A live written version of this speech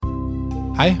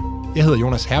Hej, jeg hedder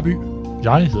Jonas Herby.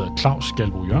 Jeg hedder Claus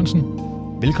Galbo Jørgensen.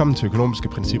 Velkommen til Økonomiske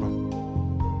Principper.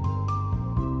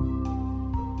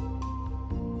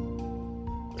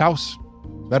 Claus,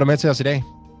 hvad er du med til os i dag?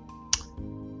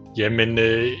 Jamen,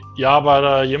 jeg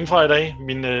arbejder hjemmefra i dag.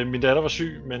 Min datter var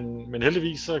syg, men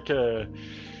heldigvis så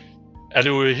er det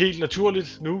jo helt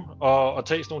naturligt nu at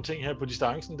tage sådan nogle ting her på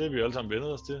distancen. Det er vi jo alle sammen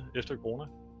vendet os til efter corona.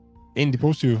 En af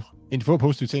de få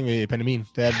positive ting ved pandemien,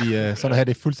 det er, at vi sådan her,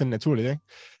 det er fuldstændig naturligt, ikke?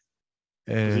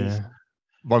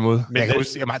 Hvorimod, jeg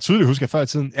kan meget tydeligt huske, at før i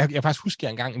tiden, jeg faktisk husker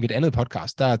engang i mit andet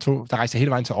podcast, der rejste jeg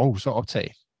hele vejen til Aarhus og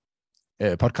optage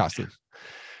podcastet.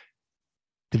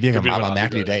 Det virker meget, meget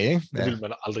mærkeligt i dag, ikke? Ja. Det vil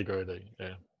man aldrig gøre i dag, ja.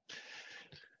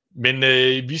 Men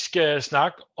vi skal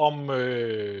snakke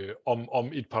om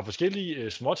et par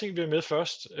forskellige småting, vi er med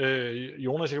først.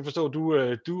 Jonas, jeg kan forstå,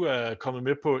 at du er kommet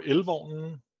med på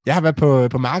elvognen. Jeg har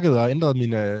været på markedet og ændret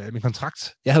min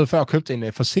kontrakt. Jeg havde før købt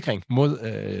en forsikring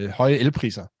mod høje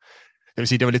elpriser. Jeg vil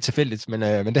sige, det var lidt tilfældigt, men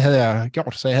det havde jeg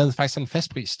gjort, så jeg havde faktisk sådan en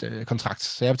fastprist kontrakt.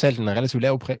 Så jeg betalte en relativt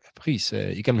lav pris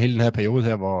igennem hele den her periode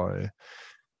her,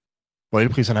 hvor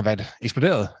elpriserne har været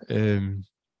eksploderet.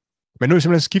 Men nu er jeg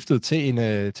simpelthen skiftet til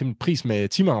en pris med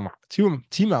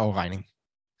timeafregning.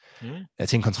 Ja,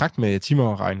 til en kontrakt med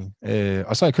timeafregning.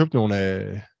 Og så har jeg købt nogle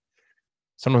af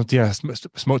de her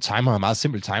små timer, meget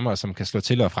simple timer, som kan slå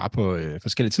til og fra på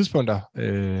forskellige tidspunkter.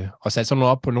 Og sat sådan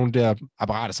noget op på nogle af de der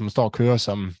apparater, som står og kører,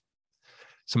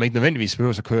 som ikke nødvendigvis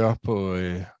behøver at køre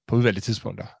på udvalgte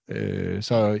tidspunkter.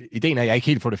 Så ideen er, at jeg ikke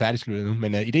helt får det færdigsluttet nu,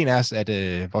 men ideen er,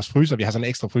 at vores fryser, vi har sådan en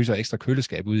ekstra fryser og ekstra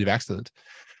køleskab ude i værkstedet,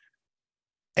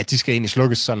 at de skal egentlig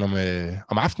slukkes sådan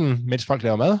om aftenen, mens folk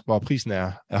laver mad, hvor prisen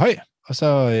er høj, og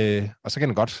så kan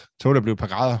den godt tåle at blive et par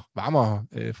grader varmere,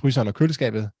 fryseren og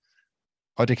køleskabet,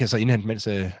 og det kan så indhente, mens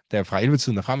der fra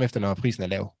 11-tiden og frem efter, når prisen er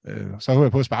lav. Så håber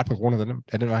jeg på at spare på kroner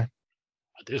af den vej.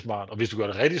 Det er smart, og hvis du gør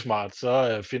det rigtig smart,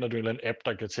 så finder du en eller anden app,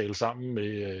 der kan tale sammen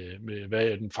med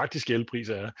hvad den faktiske elpris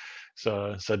er.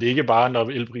 Så det er ikke bare, når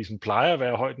elprisen plejer at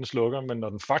være høj, den slukker, men når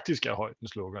den faktisk er høj, den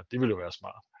slukker. Det vil jo være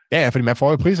smart. Ja, fordi man får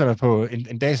jo priserne på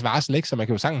en dags varsel, ikke? Så man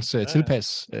kan jo sagtens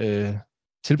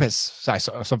tilpasse sig.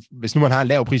 Så hvis nu man har en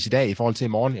lav pris i dag i forhold til i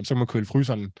morgen, jamen, så kan man køle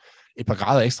fryseren et par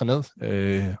grader ekstra ned,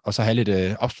 og så have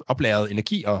lidt oplagret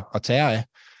energi og tære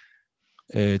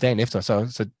af dagen efter.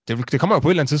 Så det kommer jo på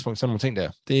et eller andet tidspunkt, sådan nogle ting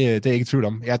der. Det er jeg ikke i tvivl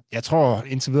om. Jeg tror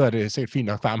indtil videre, at det er sikkert fint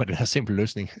nok bare med den her simple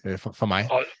løsning for mig.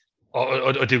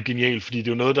 Og det er jo genialt, fordi det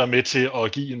er jo noget, der er med til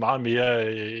at give en meget mere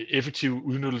effektiv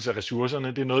udnyttelse af ressourcerne.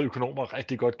 Det er noget, økonomer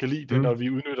rigtig godt kan lide. Det er, når vi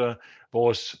udnytter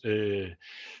vores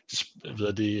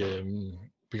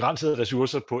begrænsede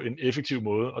ressourcer på en effektiv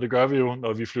måde. Og det gør vi jo,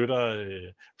 når vi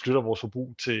flytter vores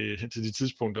forbrug til de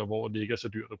tidspunkter, hvor det ikke er så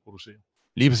dyrt at producere.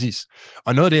 Lige præcis.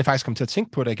 Og noget af det, jeg faktisk kom til at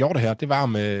tænke på, da jeg gjorde det her, det var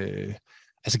om,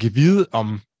 give vide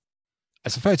om,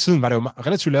 altså før i tiden var det jo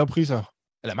relativt lave priser,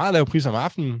 eller meget lave priser om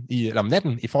aftenen, eller om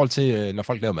natten, i forhold til, når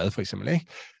folk laver mad, for eksempel, ikke?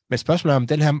 Men spørgsmålet er, om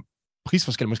den her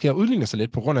prisforskel måske har udlignet sig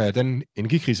lidt, på grund af den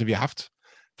energikrise, vi har haft.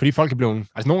 Fordi folk er blevet,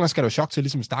 altså nogle gange skal der jo chok til,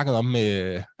 ligesom vi snakkede om,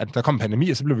 at der kom en pandemi,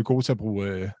 og så blev vi gode til at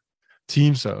bruge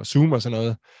Teams og Zoom og sådan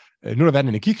noget. Nu har der været en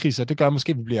energikrise, og det gør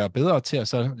måske, at vi bliver bedre til at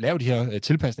så lave de her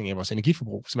tilpasninger af vores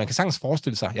energiforbrug. Så man kan sagtens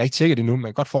forestille sig, jeg har ikke tjekket det nu, men man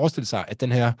kan godt forestille sig, at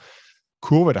den her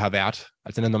kurve, der har været,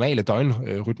 altså den her normale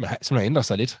døgnrytme, simpelthen har ændret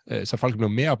sig lidt, så folk bliver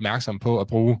mere opmærksomme på at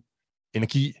bruge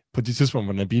energi på de tidspunkter,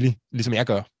 hvor den er billig, ligesom jeg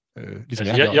gør.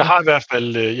 Jeg har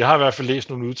i hvert fald læst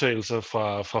nogle udtalelser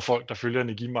fra folk, der følger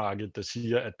energimarkedet, der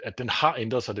siger, at den har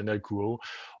ændret sig, den her kurve.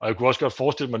 Og jeg kunne også godt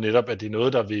forestille mig netop, at det er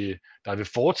noget, der vil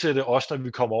fortsætte, også når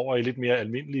vi kommer over i lidt mere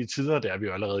almindelige tider. Der er vi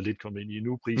jo allerede lidt kommet ind i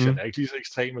nu. Priserne er ikke lige så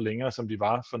ekstreme længere, som de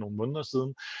var for nogle måneder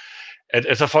siden.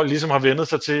 At så folk ligesom har vendt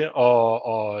sig til at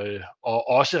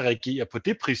også reagere på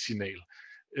det prissignal.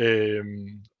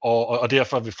 Og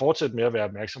derfor vil fortsætte med at være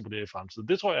opmærksom på det i fremtiden.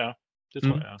 Det tror jeg.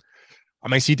 Og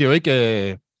man kan sige, det er jo ikke...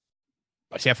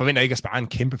 altså jeg forventer ikke at spare en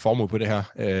kæmpe formue på det her.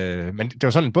 Men det var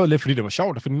sådan både lidt, fordi det var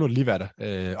sjovt, og fordi nu er det lige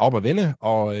været op at vende.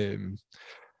 Og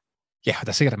ja, der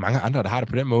er sikkert mange andre, der har det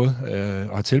på den måde,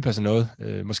 og har tilpasset noget.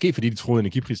 Måske fordi de troede, at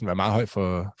energiprisen var meget høj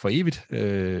for evigt.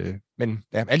 Men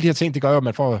ja, alle de her ting, det gør jo, at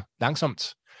man får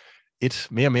langsomt et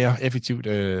mere og mere effektivt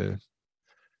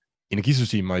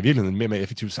energisystem, og i virkeligheden et mere og mere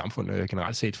effektivt samfund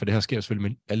generelt set. For det her sker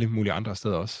selvfølgelig med alle mulige andre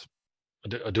steder også.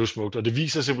 Og det er jo smukt, og det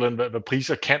viser simpelthen, hvad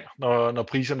priser kan, når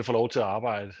priserne får lov til at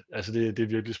arbejde. Altså det er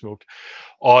virkelig smukt.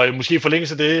 Og måske i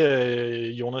forlængelse af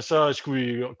det, Jonas, så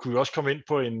kunne vi også komme ind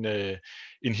på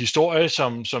en historie,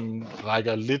 som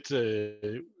rækker lidt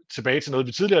tilbage til noget,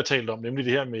 vi tidligere har talt om, nemlig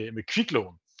det her med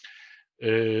kviklån.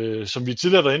 Som vi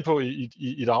tidligere har været inde på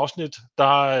i et afsnit,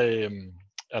 der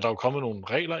er der jo kommet nogle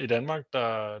regler i Danmark,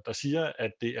 der siger,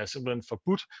 at det er simpelthen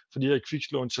forbudt for de her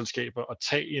kviklånsselskaber at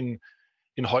tage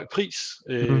en høj pris.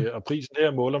 Og prisen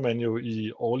her måler man jo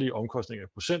i årlige omkostninger i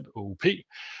procent, OUP.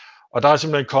 Og der er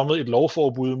simpelthen kommet et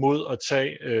lovforbud mod at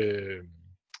tage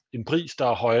en pris, der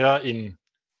er højere end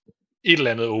et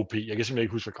eller andet OP. Jeg kan simpelthen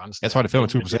ikke huske, hvad grænsen er. Jeg tror, det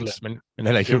er 25%, men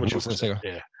heller ikke 25% sikker.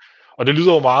 Ja. Og det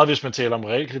lyder jo meget, hvis man taler om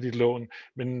realkreditlån,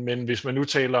 men hvis man nu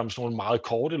taler om sådan nogle meget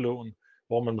korte lån,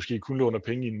 hvor man måske kun låner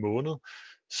penge i en måned,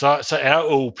 så er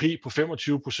OP på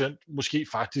 25% måske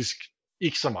faktisk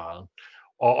ikke så meget.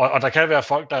 Og der kan være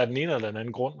folk, der af den ene eller den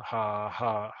anden grund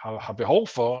har behov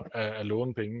for at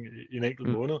låne penge i en enkelt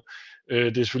måned.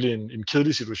 Det er selvfølgelig en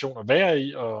kedelig situation at være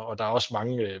i, og der er også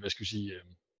mange,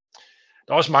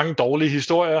 der er også mange dårlige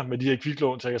historier med de her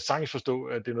kviklån, så jeg kan sagtens forstå,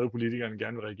 at det er noget, politikerne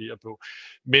gerne vil reagere på.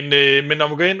 Men når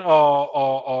man går ind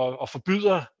og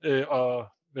forbyder og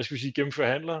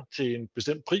gennemføre handler til en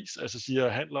bestemt pris, altså siger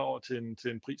handler over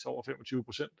til en pris over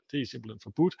 25%, det er simpelthen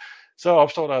forbudt, så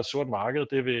opstår der et sort marked.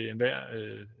 Det vil enhver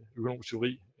økonomisk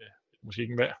teori, måske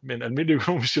ikke enhver, men almindelig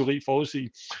økonomisk teori forudsige.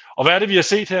 Og hvad er det, vi har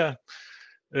set her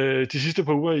de sidste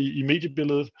par uger i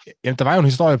mediebilledet? Jamen, der var jo en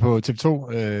historie på TV2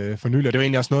 for nylig, og det var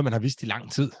egentlig også noget, man har vidst i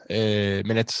lang tid.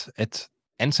 Men at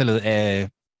antallet af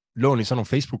lån i sådan nogle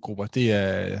Facebook-grupper,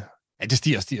 det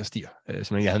stiger.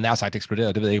 Som jeg havde nær sagt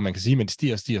eksploderet, det ved jeg ikke, om man kan sige, men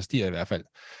det stiger i hvert fald.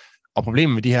 Og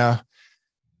problemet med de her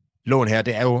lån her,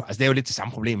 det er jo lidt det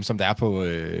samme problem, som der er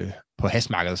på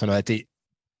hashmarkedet. Sådan noget, at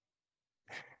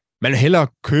man vil hellere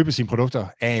købe sine produkter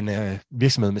af en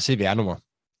virksomhed med CVR-nummer.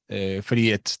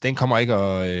 Fordi at den kommer ikke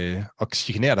at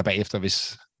chikanere dig bagefter,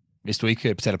 hvis du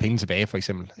ikke betaler penge tilbage, for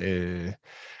eksempel.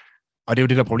 Og det er jo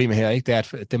det, der er problemet her, ikke? Det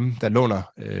er, at dem, der låner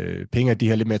penge af de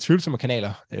her lidt mere tvivlsomme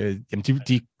kanaler, jamen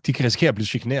de kan risikere at blive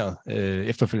chikaneret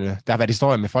efterfølgende. Der har været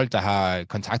historier med folk, der har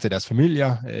kontaktet deres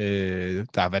familier,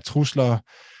 der har været trusler,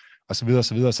 osv.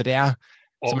 Så det er,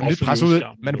 så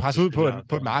man er presset ud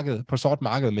på et marked, på et sort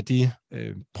marked, med de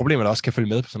problemer, der også kan følge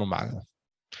med på sådan nogle markeder.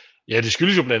 Ja, det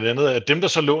skyldes jo blandt andet, at dem, der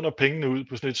så låner pengene ud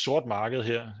på sådan et sort marked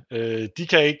her, de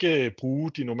kan ikke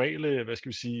bruge de normale,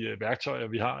 værktøjer,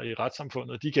 vi har i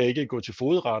retssamfundet. De kan ikke gå til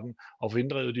fogedretten og få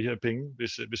inddrevet de her penge,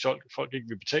 hvis folk ikke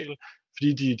vil betale,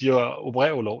 fordi de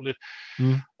opererer ulovligt.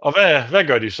 Og hvad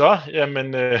gør de så?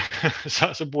 Jamen,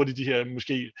 så bruger de her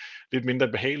måske lidt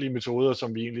mindre behagelige metoder,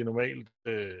 som vi egentlig normalt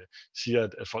siger,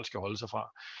 at folk skal holde sig fra.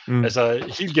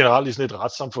 Altså helt generelt i sådan et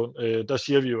retssamfund, der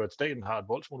siger vi jo, at staten har et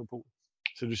voldsmonopol.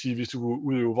 Så det vil sige, hvis du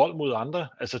udøver vold mod andre,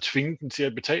 altså tvinge dem til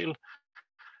at betale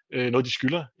noget, de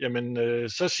skylder, jamen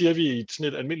så siger vi i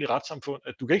sådan et almindeligt retssamfund,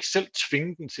 at du kan ikke selv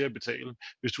tvinge dem til at betale.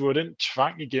 Hvis du har den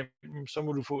tvang igennem, så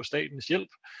må du få statens hjælp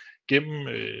gennem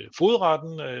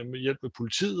fogedretten, med hjælp med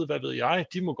politiet, hvad ved jeg.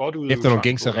 De må godt udøve efter nogle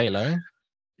gængse regler, ikke?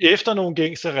 Efter nogle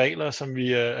gængse regler, som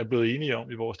vi er blevet enige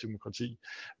om i vores demokrati.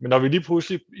 Men når vi lige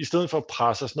pludselig, i stedet for at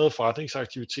presse sådan noget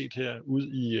forretningsaktivitet her ud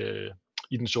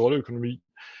i den sorte økonomi,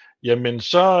 jamen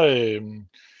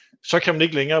så kan man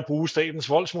ikke længere bruge statens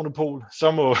voldsmonopol.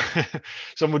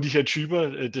 Så må de her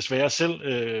typer desværre selv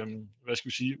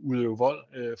udøve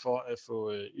vold for at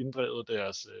få inddrevet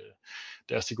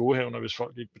deres tilgodehavender, hvis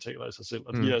folk ikke betaler af sig selv.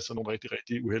 Og de er altså nogle rigtig,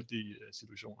 rigtig uheldige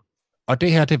situationer. Og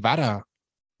det her, det var der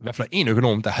i hvert fald en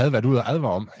økonom, der havde været ude og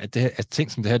advare om, at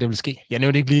ting som det her, det vil ske. Jeg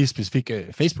nævnte ikke lige specifikt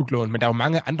Facebook-lån, men der er jo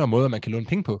mange andre måder, man kan låne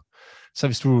penge på. Så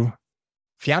hvis du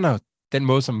fjerner den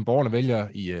måde, som borgerne vælger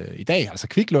i dag, altså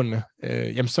kviklånene,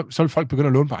 jamen så vil folk begynde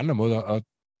at låne på andre måder. Og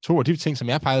to af de ting, som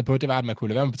jeg pegede på, det var, at man kunne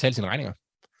lade være med at betale sine regninger.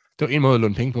 Det var en måde at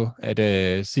låne penge på, at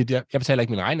sige, at jeg betaler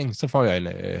ikke min regning, så får jeg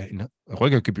en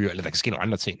rykkegebyr, eller der kan ske nogle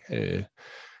andre ting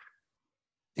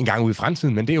en gang ude i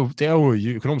fremtiden, men det er jo i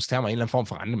økonomiske termer en eller anden form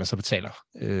for rente, man så betaler.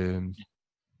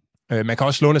 Man kan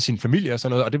også låne af sin familie og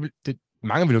sådan noget, og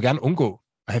mange vil jo gerne undgå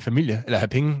at have familie, eller have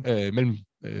penge mellem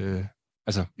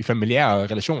altså i familiære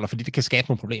relationer, fordi det kan skabe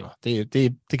nogle problemer. Det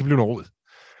kan blive noget rod.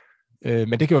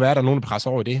 Men det kan jo være, at der er nogen, der presser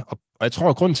over i det. Og jeg tror,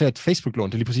 at grunden til, at Facebook-lån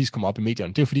det lige præcis kommer op i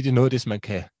medierne, det er jo fordi, det er noget af det, som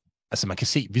man kan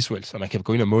se visuelt, og man kan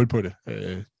gå ind og måle på det.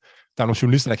 Der er nogle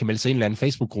journalister, der kan melde sig i en eller anden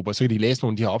Facebook-gruppe, og så kan de læse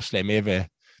nogle af de her opslag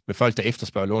med folk, der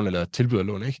efterspørger lån eller tilbyder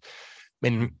lån, ikke?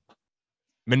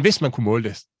 Men hvis man kunne måle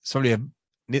det, så ville jeg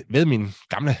ved min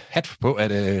gamle hat på,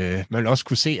 at man vil også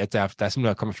kunne se, at der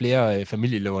simpelthen kommer flere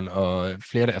familielån, og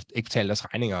flere, der ikke betaler deres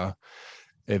regninger,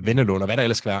 vennelån, og hvad der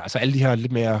ellers skal være. Altså alle de her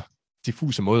lidt mere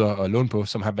diffuse måder at låne på,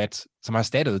 som har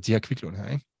erstattet de her kviklån her,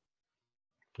 ikke?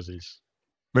 Præcis.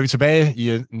 Men vi er tilbage i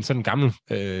en sådan gammel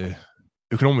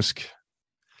økonomisk,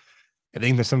 jeg ved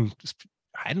ikke, sådan,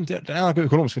 det er nok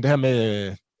økonomisk, men det her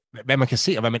med, hvad man kan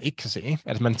se, og hvad man ikke kan se, ikke?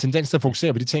 Altså man har tendens til at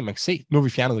fokusere på de ting, man kan se. Nu har vi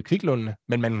fjernet kviklånene,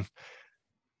 men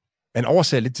man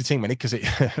overser lidt de ting, man ikke kan se.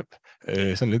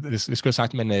 Sådan lidt, det skulle jeg have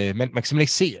sagt, men man kan simpelthen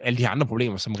ikke se alle de andre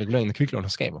problemer, som reguleringen af kviklån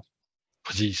skaber.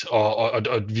 Præcis,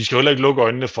 og vi skal heller ikke lukke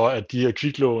øjnene for, at de her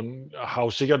kviklån har jo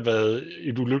sikkert været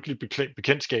et ulykkeligt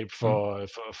bekendtskab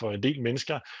for en del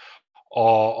mennesker,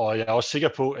 og jeg er også sikker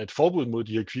på, at forbuddet mod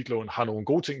de her kviklån har nogle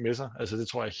gode ting med sig. Altså det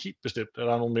tror jeg helt bestemt, at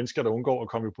der er nogle mennesker, der undgår at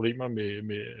komme i problemer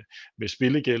med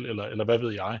spillegæld, eller hvad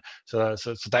ved jeg.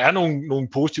 Så der er nogle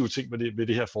positive ting ved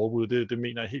det her forbud, det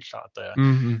mener jeg helt klart, der er.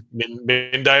 Mm-hmm.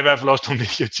 Men der er i hvert fald også nogle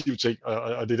negative ting,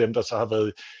 og det er dem, der så har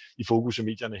været i fokus i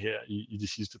medierne her i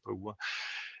de sidste par uger.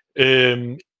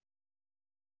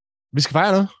 Vi skal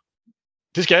fejre noget.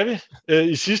 Det skal vi.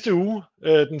 I sidste uge,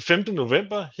 den 5.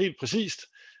 november, helt præcist,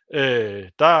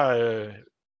 der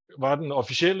var den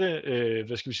officielle,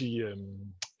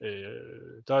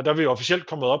 der er vi officielt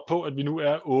kommet op på, at vi nu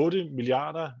er 8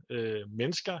 milliarder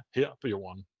mennesker her på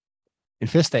jorden. En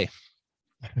festdag.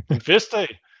 En festdag.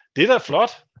 Det er da flot.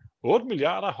 8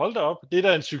 milliarder, hold da op. Det er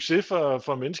da en succes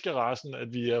for menneskerassen,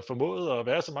 at vi er formået at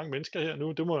være så mange mennesker her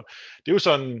nu. Det er jo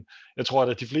sådan, jeg tror,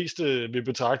 at de fleste vil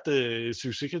betragte et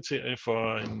succeskriterie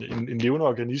for en levende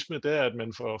organisme, det er, at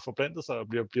man får forplantet sig og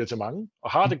bliver til mange,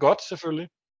 og har det godt selvfølgelig.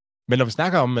 Men når vi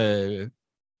snakker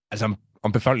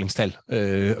om befolkningstal,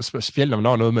 og specielt når man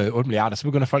når noget med 8 milliarder, så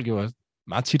begynder folk jo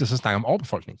meget tit at så snakke om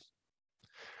overbefolkning.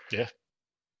 Ja.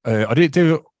 Og det er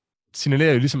jo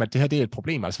signalerer jo ligesom, at det her det er et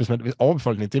problem. Altså hvis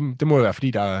overbefolkning, det må jo være,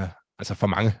 fordi der er for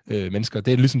mange mennesker.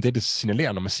 Det er ligesom det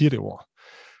signalerer, når man siger det ord.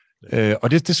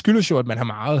 Og det skyldes jo, at man har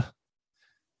meget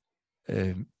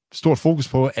stort fokus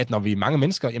på, at når vi er mange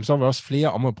mennesker, jamen, så er vi også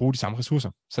flere om at bruge de samme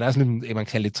ressourcer. Så der er sådan et, man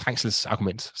kalder et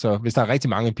trængselsargument. Så hvis der er rigtig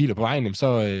mange biler på vejen, jamen, så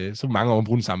er mange om at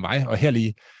bruge den samme vej. Og her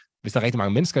lige, hvis der er rigtig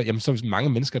mange mennesker, jamen, så er vi mange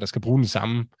mennesker, der skal bruge de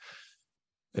samme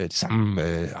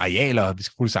arealer, vi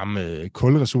skal bruge de samme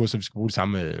kulressourcer, vi skal bruge de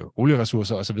samme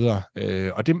olieressourcer osv.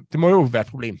 Og det må jo være et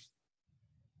problem.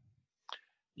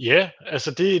 Ja,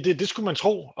 altså det skulle man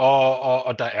tro,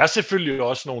 og der er selvfølgelig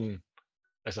også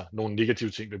nogle negative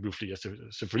ting, der bliver flere.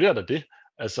 Selvfølgelig er der det.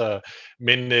 Altså,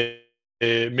 men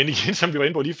igen, som vi var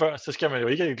inde på lige før, så skal man jo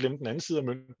ikke glemme den anden side af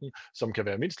mønten, som kan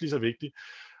være mindst lige så vigtig.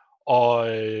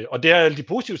 Og det er alle de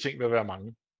positive ting ved at være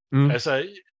mange. Altså,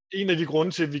 en af de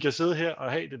grunde til, at vi kan sidde her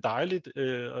og have det dejligt,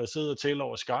 og sidde og tale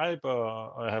over Skype,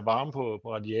 og have varme på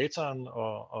radiatoren,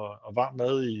 og varm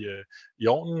mad i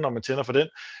ovnen, når man tænder for den,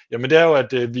 jamen det er jo,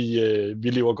 at vi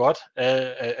lever godt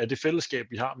af det fællesskab,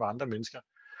 vi har med andre mennesker.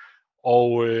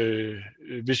 Og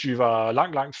hvis vi var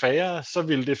langt færre, så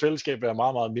ville det fællesskab være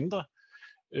meget, meget mindre.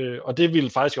 Og det ville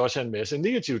faktisk også have en masse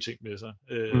negative ting med sig.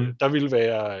 Der ville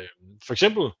være for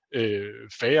eksempel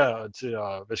færre til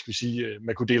at,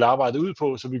 man kunne dele arbejdet ud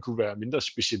på, så vi kunne være mindre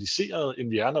specialiseret, end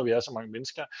vi er, når vi er så mange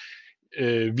mennesker.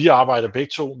 Vi arbejder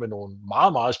begge to med nogle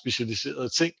meget, meget specialiserede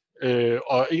ting,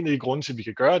 og en af de grunde til, at vi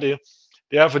kan gøre det,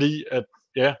 det er fordi, at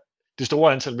det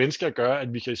store antal mennesker gør,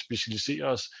 at vi kan specialisere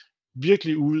os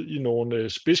virkelig ud i nogle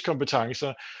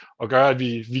spidskompetencer, og gør, at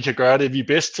vi kan gøre det, vi er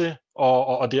bedst til,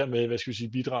 og dermed,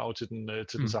 bidrage til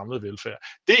den samlede velfærd.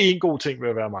 Det er en god ting ved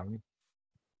at være mange.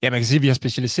 Ja, man kan sige, at vi har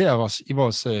specialiseret os i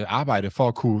vores arbejde for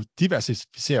at kunne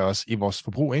diversificere os i vores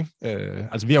forbrug, ikke?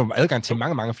 Altså, vi har jo adgang til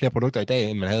mange, mange flere produkter i dag,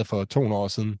 end man havde for 200 år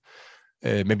siden.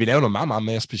 Men vi laver nogle meget, meget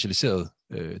mere specialiserede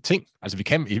ting. Altså, vi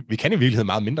kan i virkeligheden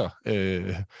meget mindre.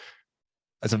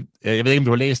 Altså, jeg ved ikke, om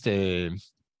du har læst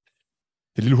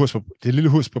det lille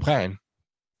hus på prærien.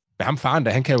 Men ham faren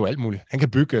der, han kan jo alt muligt. Han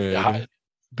kan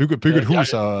bygge et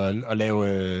hus og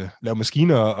lave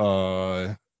maskiner og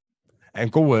er en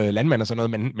god landmand og sådan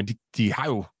noget, men de har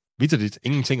jo vitterligt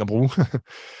ingenting at bruge.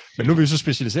 Men nu er vi jo så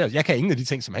specialiseret. Jeg kan ingen af de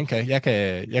ting, som han kan. Jeg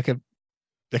kan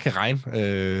regne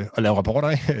og lave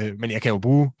rapporter, men jeg kan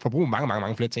jo forbruge mange, mange,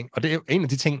 mange flere ting. Og det er jo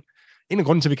en af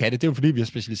grunden til, at vi kan det er jo fordi, vi har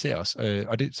specialiseret os.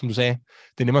 Og det, som du sagde,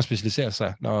 det er nemmere at specialisere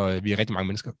sig, når vi er rigtig mange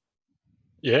mennesker.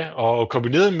 Ja, og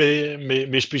kombineret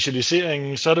med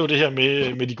specialiseringen, så er det jo det her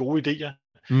med de gode idéer.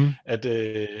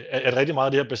 At rigtig meget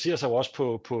af det her baserer sig jo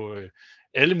også på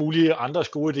alle mulige andres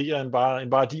gode idéer end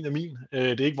bare din og min.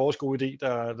 Det er ikke vores gode idé, der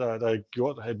har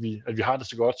gjort, at vi har det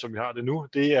så godt, som vi har det nu.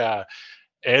 Det er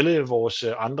alle vores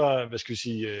andre,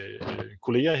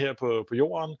 kolleger her på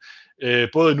jorden,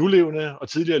 både nulevende og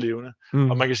tidligere levende.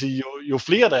 Og man kan sige, jo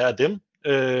flere der er af dem,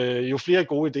 jo flere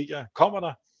gode idéer kommer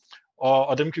der,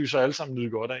 og dem kan vi så alle sammen nyde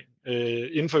godt af.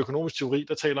 Inden for økonomisk teori,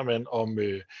 der taler man om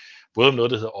både om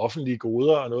noget, der hedder offentlige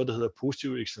goder, og noget, der hedder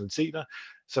positive eksternaliteter,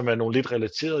 som er nogle lidt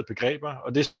relaterede begreber.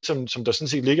 Og det, som der sådan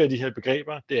set ligger i de her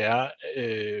begreber, det er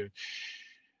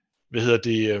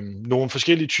nogle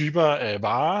forskellige typer af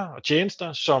varer og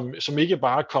tjenester, som ikke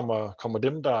bare kommer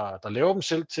dem, der laver dem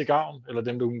selv til gavn, eller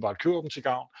dem, der umiddelbart køber dem til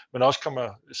gavn, men også kommer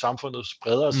samfundet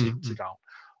bredere set til gavn.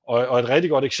 Og et rigtig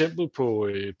godt eksempel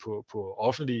på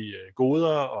offentlige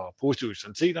goder og positive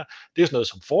eksternaliteter, det er sådan noget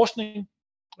som forskning,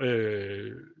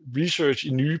 research i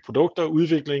nye produkter,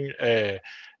 udvikling af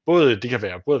det kan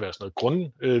være sådan noget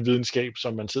grundvidenskab,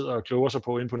 som man sidder og kloger sig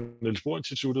på inde på Niels Bohr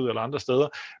Instituttet eller andre steder,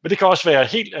 men det kan også være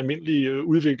helt almindelig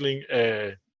udvikling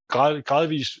af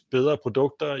gradvist bedre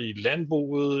produkter i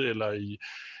landbruget, eller i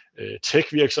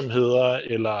tech-virksomheder,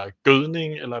 eller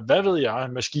gødning, eller hvad ved jeg,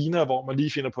 maskiner, hvor man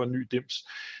lige finder på en ny dims.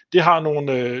 Det har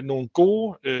nogle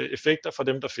gode effekter for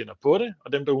dem, der finder på det,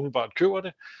 og dem, der umiddelbart køber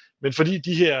det. Men fordi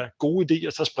de her gode idéer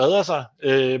så spreder sig,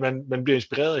 man bliver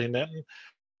inspireret af hinanden,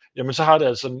 jamen så har det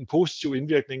altså en positiv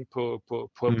indvirkning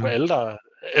på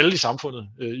alle i samfundet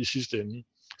i sidste ende.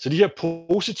 Så de her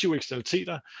positive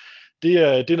eksternaliteter,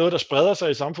 det er noget, der spreder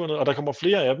sig i samfundet, og der kommer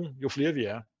flere af dem, jo flere vi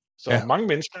er. Så mange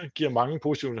mennesker giver mange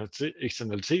positive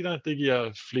eksternaliteter, det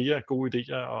giver flere gode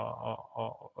idéer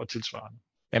og tilsvarende.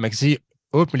 Ja, man kan sige,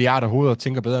 8 milliarder hoveder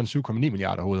tænker bedre end 7,9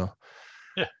 milliarder hoveder.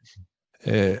 Ja.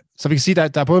 Så vi kan sige,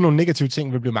 at der er både nogle negative ting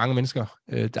ved at blive mange mennesker,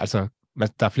 altså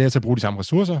der er flere til at bruge de samme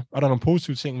ressourcer, og der er nogle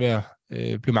positive ting ved at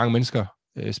blive mange mennesker,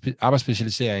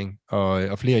 arbejdsspecialisering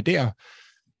og flere idéer.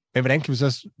 Men hvordan kan vi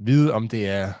så vide, om det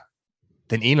er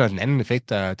den ene eller den anden effekt,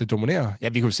 der dominerer? Ja,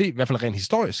 vi kan jo se, i hvert fald rent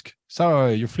historisk, så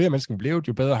jo flere mennesker vi blev,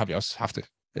 jo bedre har vi også haft det.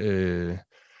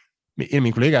 En af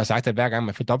mine kollegaer har sagt, at hver gang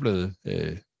man fordoblede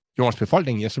jordens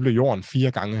befolkning, ja, så blev jorden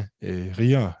 4 gange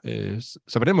rigere.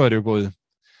 Så på den måde er det jo gået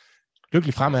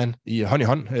lykkeligt fremad i hånd i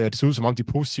hånd. Det ser ud som om de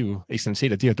positive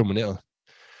eksternaliteter, de har domineret.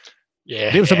 Yeah,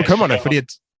 det er jo så bekymrende, fordi at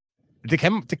det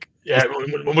kan...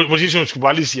 Måske skulle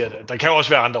bare lige sige, at der kan jo også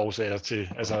være andre årsager til,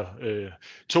 altså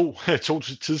to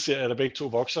tidsserier, der begge to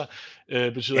vokser,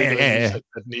 betyder ikke, at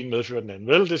den ene medfører den anden.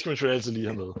 Vel, det skal man selvfølgelig altid lige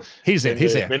have med. Helt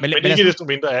sikkert. Men ikke desto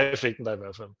mindre er effekten der i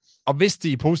hvert fald. Og hvis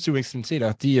de positive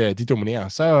eksternaliteter, de dominerer,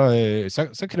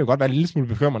 så kan det jo godt være en lille smule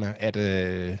bekymrende,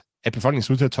 at befolkningen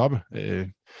ser ud til at toppe. Nu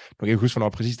kan jeg ikke huske, hvornår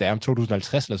præcis det er, om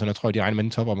 2050 eller sådan, jeg tror, de regner med,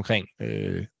 den topper omkring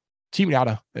 10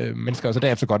 milliarder mennesker, og så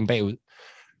derefter går den bagud.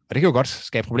 Og det kan jo godt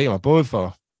skabe problemer, både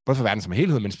for verden som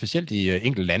helhed, men specielt i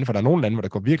enkelte lande, for der er nogle lande, hvor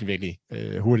det går virkelig, virkelig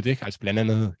hurtigt, ikke? Altså blandt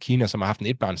andet Kina, som har haft en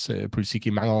etbarnspolitik i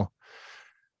mange år.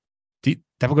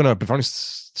 Der begynder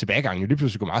befolkningstilbagegangen jo lige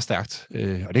pludselig gå meget stærkt, og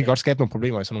det kan godt skabe nogle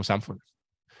problemer i sådan nogle samfund.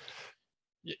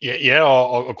 Ja,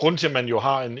 og grunden til, at man jo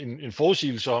har en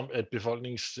forudsigelse om, at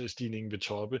befolkningsstigningen vil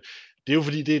toppe, det er jo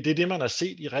fordi, det er det, man har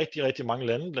set i rigtig, rigtig mange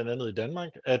lande, blandt andet i Danmark,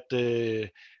 at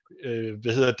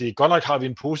godt nok har vi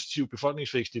en positiv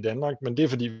befolkningsvækst i Danmark, men det er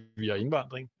fordi, vi har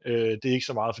indvandring. Det er ikke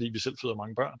så meget, fordi vi selv føder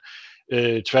mange børn.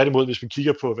 Tværtimod, hvis man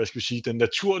kigger på, den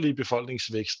naturlige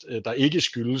befolkningsvækst, der ikke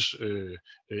skyldes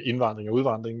indvandring og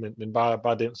udvandring, men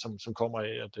bare den, som kommer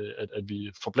af, at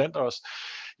vi forplanter os,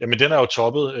 jamen den er jo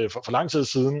toppet for lang tid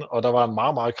siden, og der var en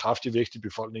meget, meget kraftig vækst i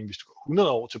befolkningen, hvis du går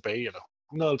 100 år tilbage, eller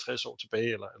 150 år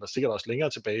tilbage, eller sikkert også længere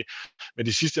tilbage. Men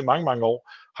de sidste mange, mange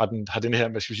år har den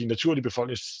her, naturlige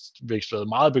befolkningsvækst været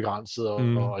meget begrænset,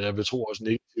 og jeg vil tro også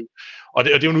negativ. Og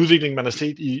det er jo en udvikling, man har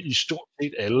set i stort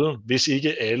set alle, hvis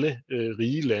ikke alle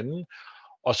rige lande,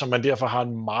 og som man derfor har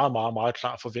en meget, meget, meget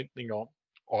klar forventning om,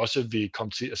 også vil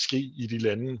komme til at ske i de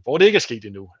lande, hvor det ikke er sket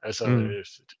endnu. Altså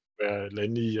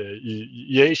lande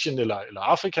i Asien eller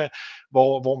Afrika,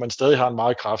 hvor man stadig har en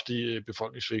meget kraftig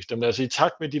befolkningsvækst. Men altså i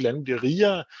takt med, at de lande bliver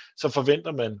rigere, så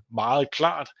forventer man meget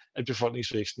klart, at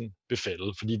befolkningsvæksten vil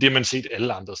falde. Fordi det har man set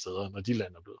alle andre steder, når de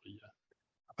lande er blevet rigere.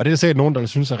 Og det er sikkert nogen, der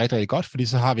synes er rigtig, rigtig godt, fordi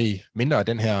så har vi mindre af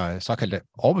den her såkaldte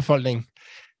overbefolkning.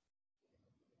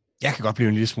 Jeg kan godt blive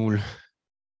en lille smule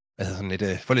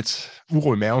få lidt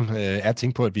uro i maven af at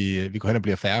tænke på, at vi går hen og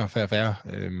bliver færre.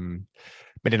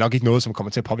 Men det er nok ikke noget, som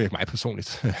kommer til at påvirke mig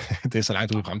personligt. Det er så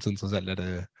langt ude i fremtiden, trods alt,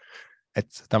 at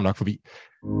der er nok forbi.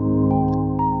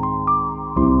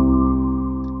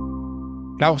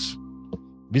 Claus,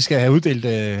 vi skal have uddelt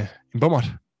en bummert.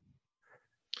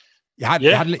 Jeg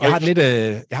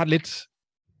har et lidt,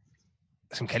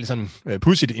 som kaldes sådan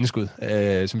pudsigt indskud, som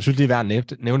jeg synes lige er værd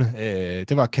at nævne.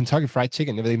 Det var Kentucky Fried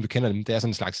Chicken. Jeg ved ikke, om du kender dem. Det er sådan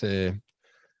en slags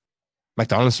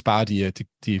McDonald's bare,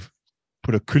 de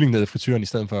putter kylling ned i frityren i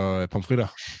stedet for pomfritter.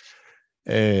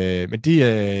 Men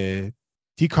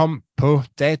de kom på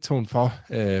datoen for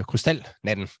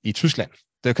krystalnatten i Tyskland.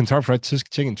 Det er Kentucky Fried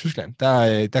Chicken i Tyskland.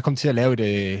 Der kom til at lave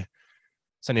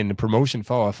sådan en promotion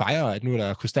for at fejre, at nu er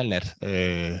der krystalnat.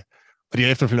 Og de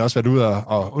har efterfølgende også været ude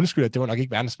og undskylde, at det var nok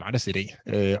ikke verdens smarteste idé.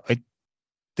 Og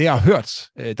det jeg har hørt,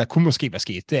 der kunne måske være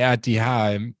sket, det er, at de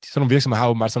har sådan nogle virksomheder har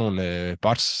åbenbart sådan nogle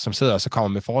bots, som sidder og så kommer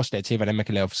med forslag til, hvordan man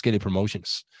kan lave forskellige promotions.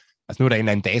 Altså nu er der en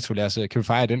eller anden dato, kan vi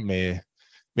fejre den med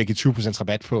at give 20%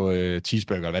 rabat på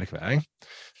cheeseburger, eller hvad det kan være, ikke?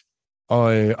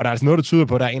 Og der er altså noget, der tyder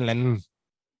på, at der er en eller anden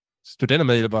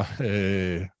studentermedhjælper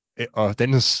og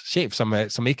dennes chef,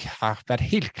 som ikke har været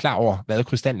helt klar over, hvad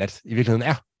krystalnat i virkeligheden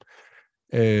er.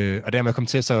 Og dermed kom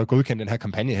til at så godkende den her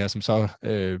kampagne her, som så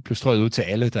blev strøget ud til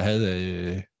alle, der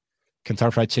havde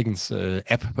Kentucky Fried Chickens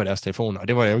app på deres telefon, og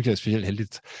det var jo ikke specielt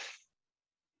heldigt.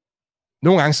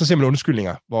 Nogle gange så ser man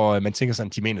undskyldninger, hvor man tænker sådan,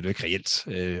 de mener det ikke reelt.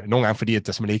 Nogle gange fordi, at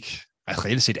der simpelthen ikke, altså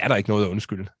reelt set er der ikke noget at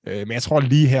undskylde. Men jeg tror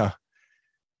lige her,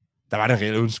 der var den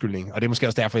reelle undskyldning, og det er måske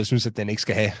også derfor, jeg synes, at den ikke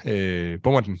skal have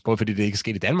bommerten, både fordi det ikke er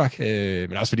sket i Danmark,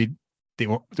 men også fordi det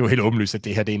er jo helt åbenlyst, at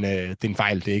det her det er en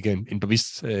fejl, det er ikke en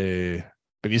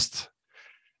bevidst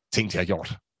ting, de har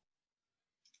gjort.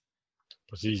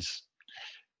 Præcis.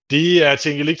 Det er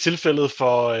til ikke tilfældet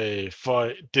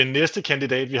for den næste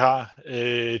kandidat, vi har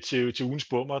til ugens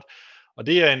bommert. Og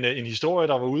det er en historie,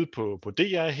 der var ude på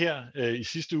DR her i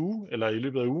sidste uge, eller i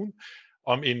løbet af ugen,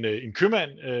 om en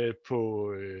købmand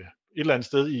på et eller andet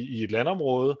sted i et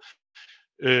landområde,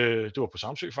 det var på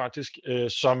Samsø faktisk,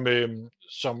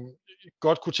 som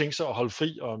godt kunne tænke sig at holde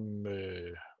fri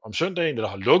om søndagen, eller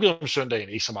holde lukket om søndagen,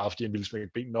 ikke så meget fordi han ville smække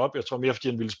benene op, jeg tror mere fordi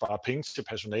han ville spare penge til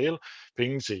personale,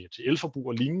 penge til elforbrug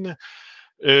og lignende,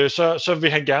 så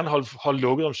vil han gerne holde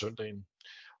lukket om søndagen.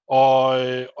 Og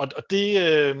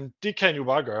det kan han jo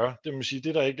bare gøre. Det må sige, det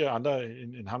er der ikke andre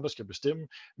end ham, der skal bestemme.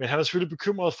 Men han er selvfølgelig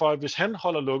bekymret for, at hvis han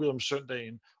holder lukket om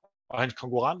søndagen, og hans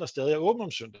konkurrenter stadig er åbne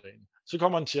om søndagen, så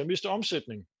kommer han til at miste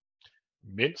omsætning.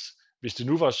 Mens hvis det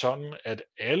nu var sådan, at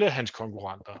alle hans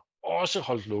konkurrenter også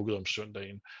holdt lukket om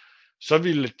søndagen, så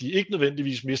ville de ikke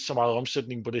nødvendigvis miste så meget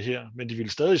omsætning på det her, men de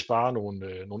ville stadig spare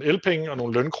nogle elpenge og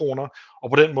nogle lønkroner, og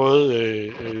på den måde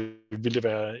ville det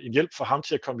være en hjælp for ham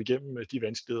til at komme igennem de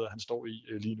vanskeligheder, han står i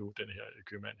lige nu, den her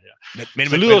købmand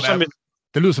her.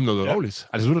 Det lyder som noget ulovligt.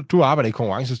 Altså, du arbejder i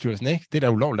Konkurrencestyrelsen, ikke? Det er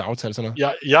da ulovligt at aftale sådan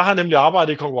noget. Jeg har nemlig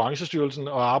arbejdet i Konkurrencestyrelsen,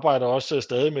 og arbejder også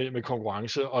stadig med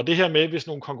konkurrence. Og det her med, hvis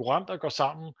nogle konkurrenter går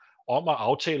sammen om at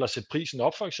aftale at sætte prisen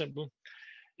op, for eksempel,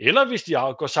 eller hvis de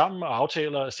går sammen og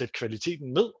aftaler at sætte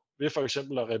kvaliteten ned, ved for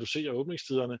eksempel at reducere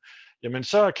åbningstiderne, jamen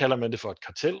så kalder man det for et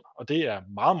kartel, og det er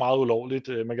meget, meget ulovligt.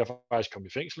 Man kan faktisk komme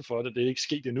i fængsel for det. Det er ikke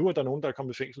sket endnu, at der er nogen, der er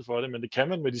kommet i fængsel for det, men det kan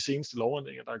man med de seneste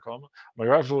lovændringer, der er kommet. Man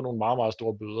kan i hvert fald få nogle meget, meget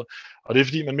store bøder. Og det er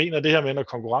fordi, man mener, at det her med, når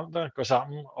konkurrenter går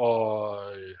sammen og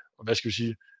hvad skal vi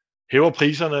sige, hæver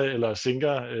priserne eller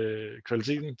sænker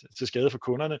kvaliteten til skade for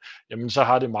kunderne, jamen så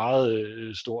har det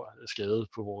meget stor skade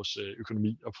på vores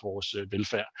økonomi og på vores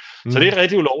velfærd. Så det er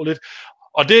rigtig ulovligt.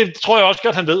 Og det tror jeg også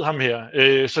godt, han ved ham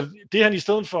her. Så det han i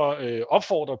stedet for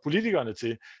opfordrer politikerne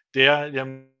til, det er,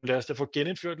 jamen, lad os da få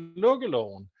genindført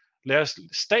lukkeloven. Lad os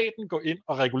staten gå ind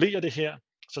og regulere det her,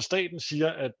 så staten siger,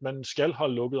 at man skal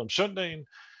holde lukket om søndagen.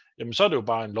 Jamen så er det jo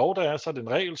bare en lov, der er, så er det en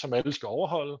regel, som alle skal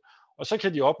overholde. Og så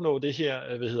kan de opnå det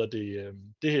her,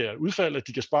 det her udfald, at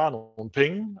de kan spare nogle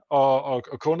penge, og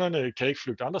kunderne kan ikke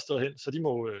flygte andre steder hen, så de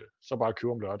må så bare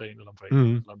købe om lørdagen eller om fredagen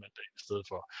eller mandagen i stedet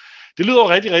for. Det lyder jo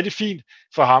rigtig, rigtig fint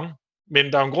for ham, men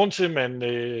der er en grund til, at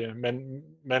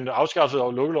man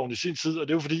afskaffede lukkeloven i sin tid, og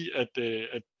det er jo fordi,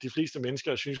 at de fleste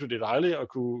mennesker synes jo, det er dejligt at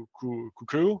kunne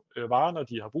købe varer, når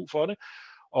de har brug for det,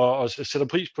 og sætter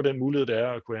pris på den mulighed, det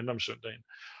er at kunne handle om søndagen.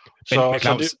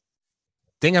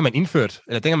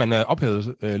 Dengang man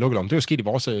ophævede lukkeloven, det er jo sket i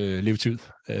vores levetid.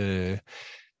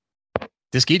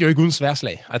 Det skete jo ikke uden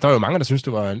sværslag. Altså, der var jo mange, der syntes,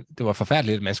 det var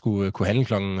forfærdeligt, at man skulle kunne handle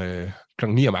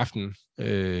klokken 9 om aftenen.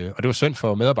 Og det var synd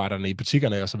for medarbejderne i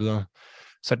butikkerne og så videre.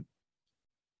 Så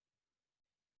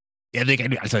jeg ved ikke,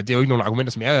 altså det er jo ikke nogen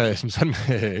argumenter, som jeg som sådan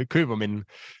køber, men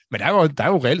der er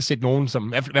jo reelt set nogen, som i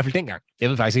hvert fald dengang, jeg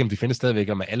ved faktisk ikke, om de findes stadigvæk,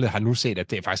 om alle har nu set,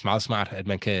 at det er faktisk meget smart, at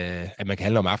man kan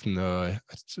handle om aftenen, og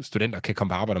at studenter kan komme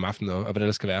på arbejde om aftenen, og hvad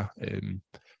det skal være.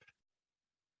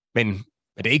 Men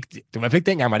det er i hvert fald ikke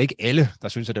dengang, var det ikke alle, der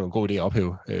synes, at det var en god idé at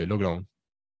ophæve lukkeloven.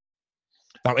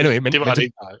 Det var det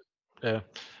ikke, nej. Ja.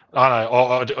 Nej,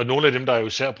 og nogle af dem, der jo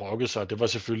især brokkede sig, det var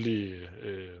selvfølgelig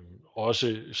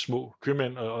også små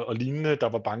købmænd og lignende, der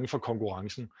var bange for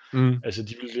konkurrencen.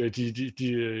 Altså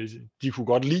de kunne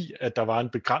godt lide, at der var en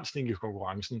begrænsning i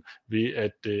konkurrencen ved,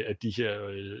 at de her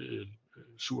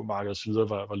supermarkeder og så videre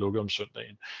var lukket om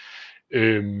søndagen.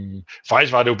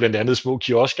 Faktisk var det jo blandt andet små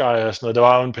kiosker og sådan noget. Der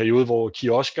var jo en periode, hvor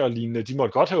kiosker og lignende, de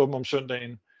måtte godt have åbent om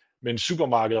søndagen, men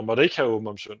supermarkeder måtte ikke have åbent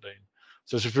om søndagen.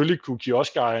 Så selvfølgelig kunne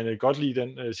kioskejerne godt lide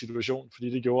den situation, fordi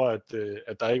det gjorde,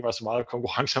 at der ikke var så meget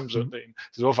konkurrence om søndagen.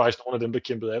 Så det var faktisk nogle af dem, der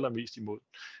kæmpede allermest imod.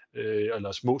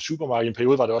 Eller små supermarkeder. I en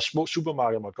periode var det også små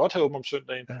supermarkeder, måtte godt have åbent om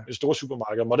søndagen, men store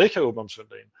supermarkeder måtte ikke have åbent om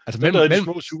søndagen. Altså de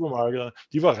små supermarkeder,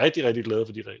 de var rigtig, rigtig glade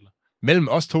for de regler. Mellem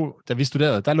os to, da vi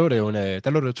studerede, der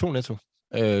lå der 2 Netto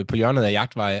på hjørnet af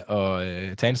Jagtvej og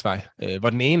Tagensvej, hvor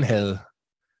den ene havde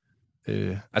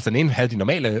Altså den ene havde de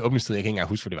normale åbningstider, jeg kan ikke engang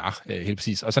huske, hvor det var helt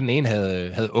præcis, og så den ene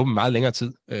havde åbent meget længere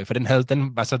tid, for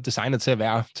den var så designet til at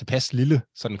være tilpas lille,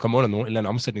 så den kom under en eller anden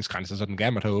omsætningsgrænse, så den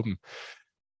gerne måtte have åben.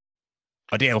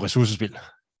 Og det er jo ressourcespild.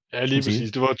 Ja, lige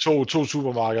præcis. Det var to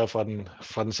supermarkeder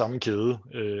fra den samme kæde.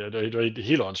 Det var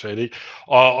helt åndssvagt, ikke?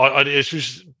 Og det, jeg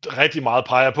synes rigtig meget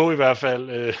peger på i hvert fald,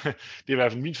 det er i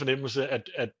hvert fald min fornemmelse,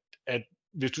 at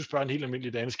hvis du spørger en helt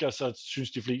almindelig dansker, så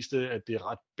synes de fleste, at det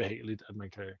er ret behageligt, at man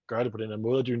kan gøre det på den her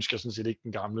måde, og de ønsker sådan set ikke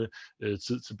den gamle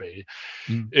tid tilbage.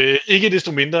 Ikke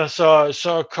desto mindre,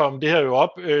 så kom det her jo op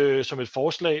som et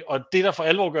forslag, og det, der for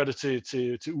alvor gør det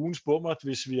til ugens bummer,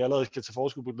 hvis vi allerede kan tage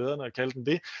forskud på glæderne og kalde den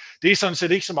det er sådan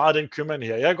set ikke så meget den købmand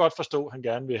her. Jeg kan godt forstå, at han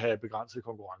gerne vil have begrænset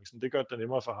konkurrencen. Det gør det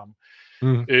nemmere for ham.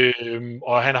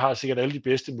 Og han har sikkert alle de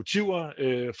bedste motiver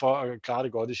for at klare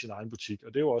det godt i sin egen butik,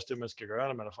 og det er jo også det, man skal gøre,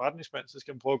 når man er forretningsmand, så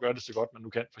skal man prøve at gøre det så godt, man nu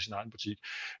kan for sin egen butik.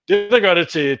 Det, der gør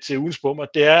det til ugens bummer,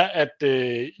 det er, at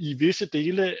i visse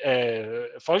dele af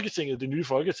Folketinget, det nye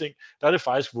Folketing, der er det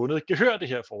faktisk vundet gehør, det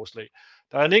her forslag.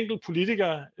 Der er en enkelt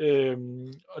politiker,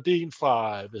 og det er en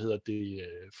fra,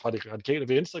 fra det radikale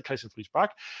venstre, Christian Friis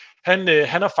Bach. Han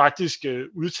har faktisk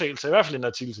udtalt sig, i hvert fald en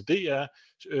artikel til DR,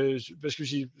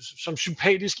 som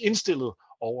sympatisk indstillet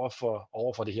over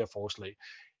for det her forslag.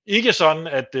 Ikke sådan,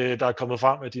 at der er kommet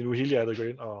frem, at de nu helhjertet går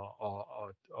ind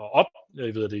og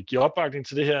giver opbakning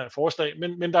til det her forslag,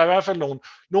 men der er i hvert fald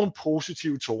nogle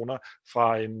positive toner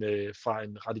fra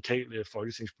en radikal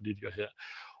folketingspolitiker her.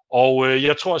 Og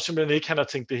jeg tror simpelthen ikke, han har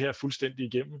tænkt det her fuldstændig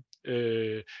igennem.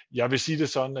 Jeg vil sige det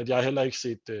sådan, at jeg har heller ikke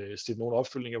set nogen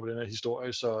opfølgninger på den her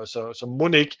historie, så må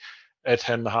ikke, at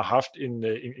han har haft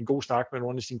en god snak med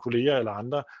nogle af sine kolleger eller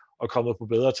andre, og kommet på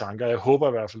bedre tanker. Jeg håber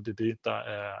i hvert fald, det er det,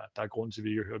 der er grund til, at vi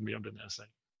ikke har hørt mere om den her sag.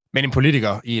 Men en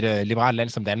politiker i et liberalt land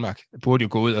som Danmark burde jo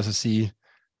gå ud og så sige,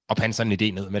 og pande sådan en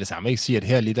idé ned med det samme. Ikke sige, at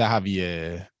her lige,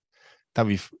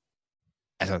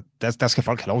 der skal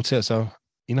folk have lov til at så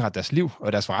indrette deres liv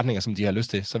og deres forretninger, som de har lyst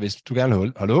til. Så hvis du gerne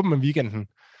vil holde åben om weekenden,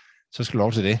 så skal du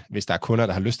lov til det. Hvis der er kunder,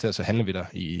 der har lyst til det, så handler vi der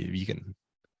i weekenden.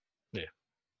 Ja.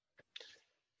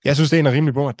 Jeg synes, det er en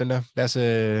rimelig bord, den der.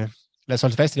 Lad os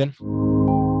holde fast i den.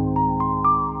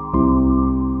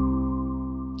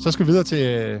 Så skal vi videre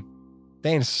til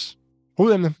dagens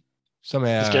hovedemne, som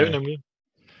er... Det skal vi nemlig.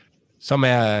 Som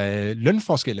er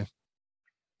lønforskelle.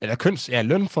 Eller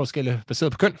lønforskelle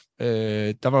baseret på køn.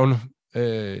 Der var jo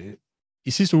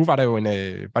i sidste uge var det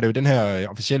jo den her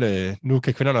officielle, nu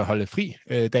kan kvinderne holde fri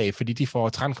dag, fordi de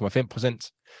får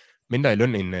 13,5% mindre i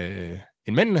løn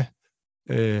end mændene.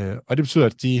 Og det betyder,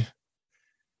 at de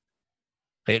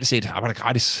reelt set arbejder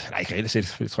gratis. Nej, ikke reelt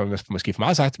set, det tror jeg måske for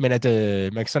meget sagt, men at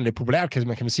man sådan lidt populært kan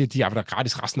man sige, at de arbejder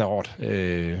gratis resten af året.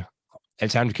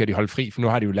 Alternativt kan de holde fri, for nu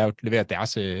har de jo leveret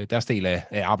deres del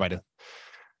af arbejdet.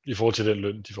 I forhold til den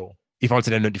løn, de får. I forhold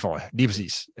til den løn, de får, lige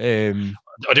præcis. Og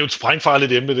det er jo et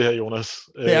sprængfarligt emne, det her, Jonas.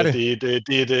 Det er det.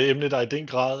 Det er et emne, der i den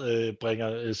grad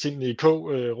bringer sindene i kog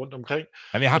rundt omkring.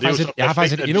 Jamen, jeg har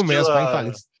faktisk et endnu mere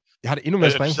sprængfarligt. Jeg har det endnu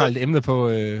mere sprængfarligt emne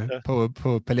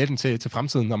på paletten til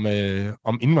fremtiden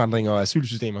om indvandring og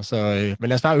asylsystemer. Så, men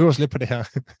lad os bare øve os lidt på det her.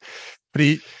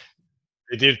 Fordi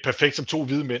det er perfekt som to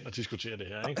hvide mænd at diskutere det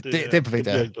her. Ikke? Det er perfekt,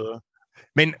 det ja.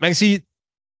 Men man kan sige,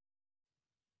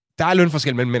 der er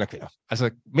lønforskel mellem mænd og kvinder. Altså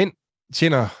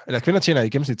kvinder tjener i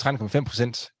gennemsnit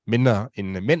 13,5% mindre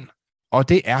end mænd, og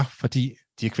det er, fordi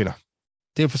de er kvinder.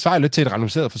 Det er jo forsvaret lidt til et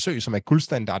randomiseret forsøg, som er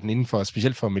guldstandarden inden for,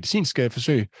 specielt for medicinske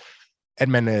forsøg, at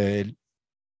man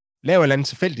laver en eller anden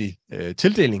tilfældig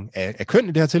tildeling af køn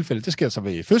i det her tilfælde. Det sker så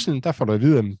ved fødslen, der får du at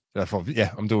vide,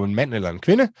 om du er en mand eller en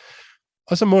kvinde,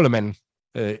 og så måler man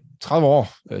 30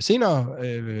 år senere,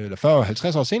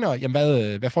 eller 40-50 år senere,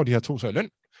 jamen hvad får de her to så i løn?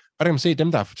 Og der kan man se, at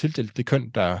dem, der har fået tildelt det køn,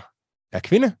 der er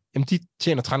kvinde, jamen de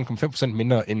tjener 13,5%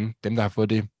 mindre end dem, der har fået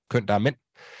det køn, der er mænd.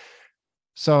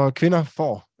 Så kvinder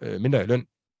får mindre i løn,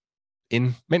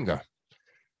 end mænd gør.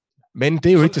 Men det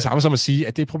er jo ikke det samme som at sige,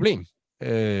 at det er et problem.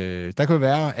 Der kan jo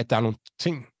være, at der er nogle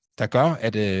ting, der gør,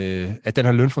 at den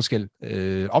her lønforskel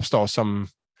opstår, som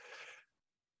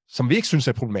vi ikke synes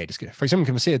er problematiske. For eksempel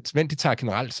kan man se, at mænd de tager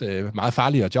generelt meget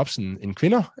farligere jobs end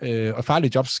kvinder, og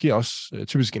farlige jobs giver også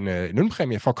typisk en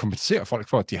lønpræmie for at kompensere folk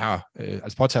for, at de har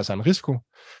påtager sig en risiko. Og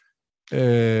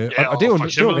det er jo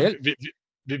reelt.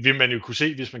 Vil man jo kunne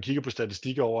se, hvis man kigger på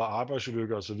statistikker over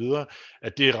arbejdsulykker og så videre,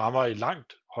 at det rammer i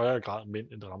langt højere grad mænd,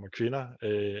 end det rammer kvinder.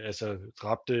 Altså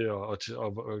dræbte og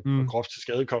groft til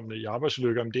skadekommende i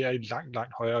arbejdsulykker, men det er i langt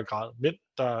højere grad mænd,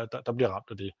 der bliver ramt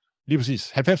af det. Lige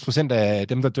præcis. 90% af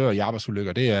dem, der dør i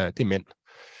arbejdsulykker, det er mænd.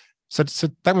 Så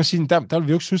der kan man sige, der vil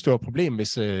vi jo ikke synes, det var et problem,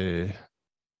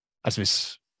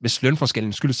 hvis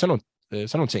lønforskellen skyldes sådan sådan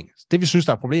nogle ting. Det, vi synes,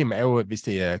 der er et problem, er jo, hvis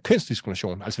det er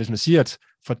kønsdiskrimination. Altså hvis man siger, at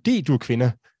fordi du er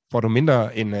kvinde, får du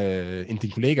mindre end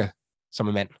din kollega som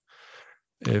er mand.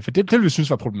 For det vil vi synes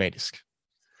var problematisk.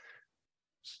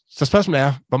 Så spørgsmålet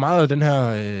er, hvor meget af de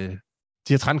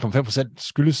her 13,5%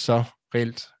 skyldes så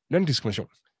reelt løndiskrimination?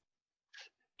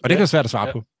 Og det kan være svært at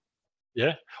svare på.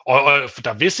 Ja, og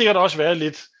der vil sikkert også være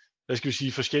lidt,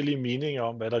 forskellige meninger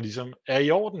om, hvad der ligesom er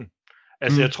i orden.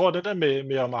 Altså jeg tror, det der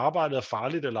med om arbejdet er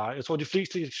farligt eller ej, jeg tror, de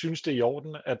fleste synes, det er i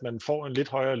orden, at man får en lidt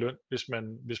højere løn,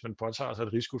 hvis man påtager sig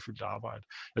et risikofyldt arbejde.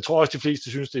 Jeg tror også, de fleste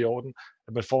synes, det er i orden,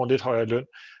 at man får en lidt højere løn,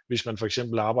 hvis man for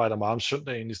eksempel arbejder meget om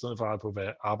søndagen, i stedet for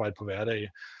at arbejde på hverdage.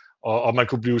 Og man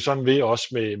kunne blive sådan ved også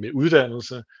med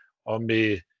uddannelse, og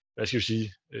med,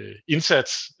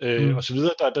 indsats, og så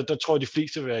videre. Der tror jeg, de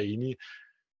fleste vil være enige.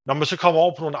 Når man så kommer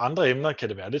over på nogle andre emner, kan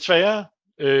det være lidt sværere.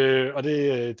 Og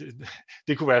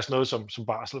det kunne være sådan noget som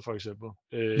barsel, for eksempel.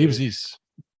 Lige præcis.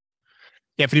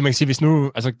 Ja, fordi man kan sige, hvis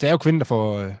nu, altså det er jo kvinden, der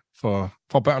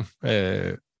får børn,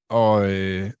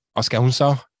 og skal hun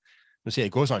så, nu siger jeg i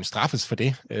gåseøjne, straffes for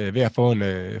det, ved at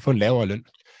få en lavere løn?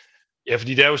 Ja,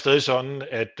 fordi det er jo stadig sådan,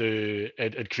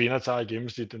 at kvinder tager i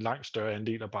gennemsnit en langt større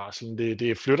andel af barslen.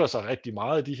 Det flytter sig rigtig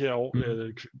meget i de her år.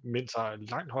 Mænd tager en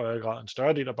langt højere grad en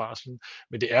større del af barslen,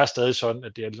 men det er stadig sådan,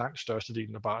 at det er langt største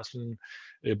delen af barslen,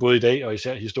 både i dag og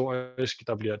især historisk,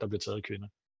 der bliver taget af kvinder.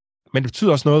 Men det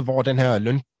betyder også noget, hvor den her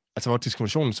løn, altså hvor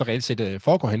diskriminationen så reelt set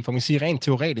foregår hen, for man kan sige rent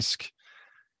teoretisk,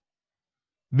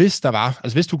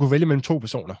 hvis du kunne vælge mellem to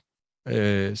personer,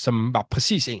 som var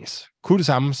præcis ens, kunne det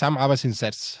samme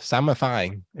arbejdsindsats, samme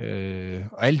erfaring,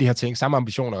 og alle de her ting, samme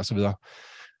ambitioner osv.,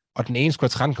 og den ene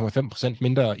skulle have 13,5%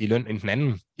 mindre i løn end den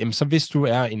anden, jamen så hvis du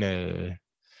er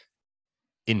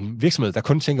en virksomhed, der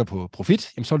kun tænker på profit,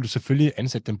 jamen så vil du selvfølgelig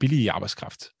ansætte den billige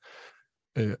arbejdskraft.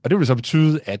 Og det vil så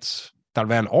betyde, at der vil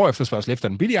være en overefterspørgsel efter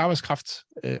den billige arbejdskraft,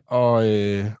 og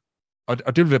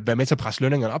det vil være med til at presse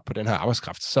lønningerne op på den her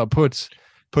arbejdskraft. Så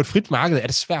på et frit marked er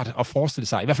det svært at forestille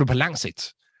sig, i hvert fald på lang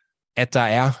sigt, at der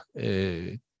er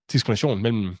diskrimination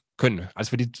mellem kønnene. Altså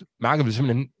fordi markedet vil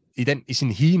simpelthen i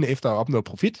sin higen efter at opnå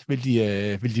profit, vil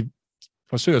de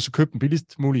forsøge at købe den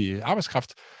billigst mulige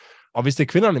arbejdskraft. Og hvis det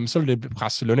er kvinderne, så vil det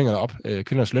presse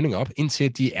kvindernes lønninger op,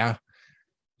 indtil de er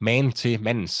man til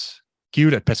mandens,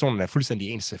 givet at personen er fuldstændig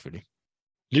ens selvfølgelig.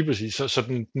 Lige præcis. Så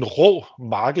den rå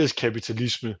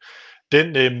markedskapitalisme,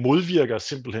 den modvirker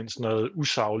simpelthen sådan noget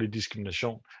usaglig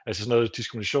diskrimination. Altså sådan noget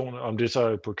diskrimination, om det så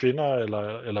er på kvinder,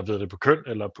 eller ved det på køn,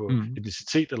 eller på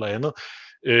etnicitet eller andet.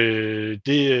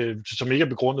 Det, som ikke er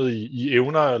begrundet i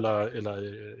evner,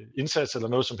 eller indsats, eller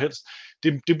noget som helst,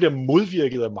 det bliver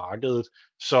modvirket af markedet.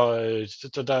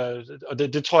 Og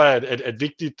det tror jeg er et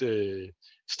vigtigt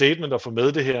statement at få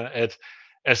med det her, at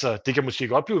altså, det kan måske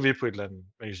godt blive ved på et eller andet,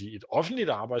 man kan sige, et offentligt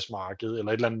arbejdsmarked,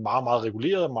 eller et eller andet meget, meget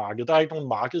reguleret marked. Der er ikke nogen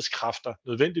markedskræfter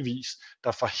nødvendigvis,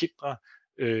 der forhindrer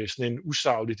sådan en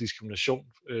usaglig diskrimination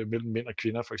mellem mænd og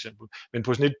kvinder, for eksempel. Men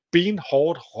på sådan et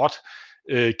benhårdt, råt,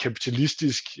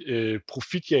 kapitalistisk,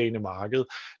 profitjagende marked,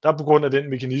 der på grund af den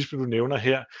mekanisme, du nævner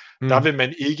her, der vil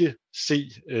man ikke se,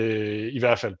 i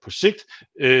hvert fald på sigt,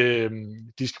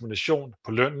 diskrimination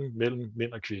på lønnen mellem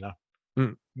mænd og kvinder.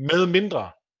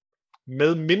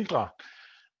 Med mindre,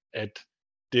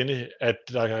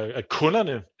 at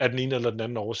kunderne af den ene eller den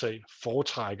anden årsag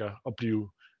foretrækker at blive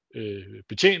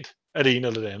betjent af det ene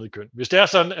eller det andet køn. Hvis det er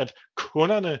sådan, at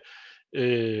kunderne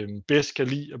bedst kan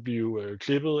lide at blive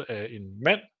klippet af en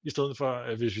mand, i stedet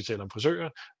for, hvis vi taler om frisører,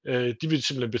 de vil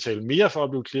simpelthen betale mere for at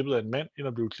blive klippet af en mand, end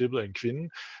at blive klippet af en kvinde,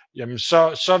 jamen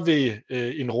så vil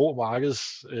en rå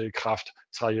markedskraft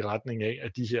trække i retning af,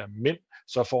 at de her mænd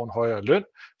så får en højere løn,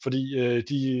 fordi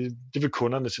det vil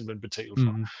kunderne simpelthen betale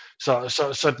for.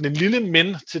 Så den lille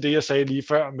men til det, jeg sagde lige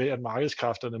før, med at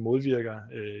markedskræfterne modvirker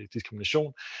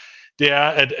diskrimination, det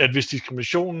er, at hvis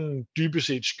diskriminationen dybest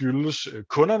set skyldes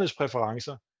kundernes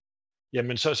præferencer,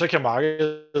 jamen så kan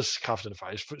markedskræfterne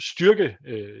faktisk styrke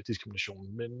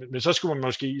diskriminationen. Men så skulle man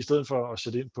måske, i stedet for at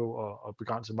sætte ind på at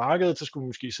begrænse markedet, så skulle man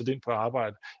måske sætte ind på at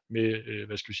arbejde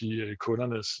med,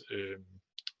 kundernes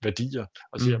værdier,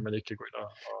 og se, om man ikke kan gå ind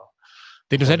og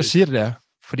det er interessant, du siger det der,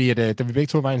 fordi at, da vi begge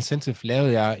to var i Incentive,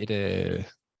 lavede jeg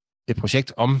et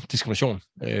projekt om diskrimination.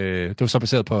 Det var så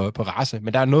baseret på race,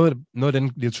 men der er noget af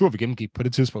den litteratur, vi gennemgik på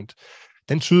det tidspunkt,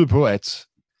 den tyder på, at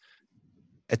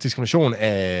diskrimination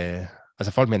af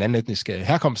altså folk med en anden etnisk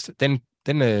herkomst,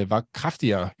 den var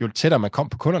kraftigere, jo tættere man kom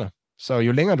på kunderne. Så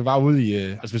jo længere du var ude i,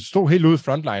 altså hvis du stod helt ude i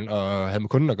frontline og havde med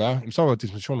kunden at gøre, så var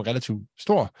diskriminationen relativt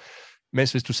stor.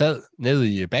 Mens hvis du sad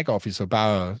nede i backoffice og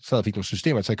bare sad og fik nogle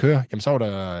systemer til at køre, jamen så var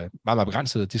der meget, meget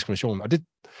begrænset diskrimination. Og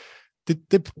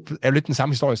det er jo lidt den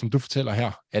samme historie, som du fortæller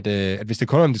her, at hvis det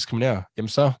kunderne diskriminerer, jamen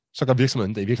så gør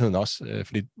virksomheden det i virkeligheden også,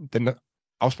 fordi den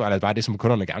afspejler bare det, som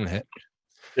kunderne gerne vil have.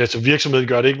 Ja, så virksomheden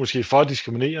gør det ikke måske for at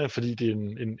diskriminere, fordi det er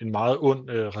en meget ond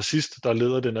racist, der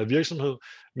leder den her virksomhed,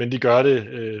 men de gør det,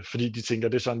 fordi de tænker,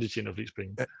 at det er sådan, de tjener flest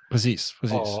penge. Ja, præcis.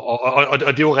 Og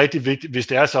det er jo rigtig vigtigt, hvis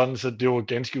det er sådan, så det er jo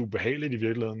ganske ubehageligt i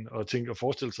virkeligheden at tænke og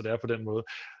forestille sig, at det er på den måde.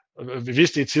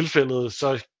 Hvis det er tilfældet,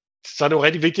 så er det jo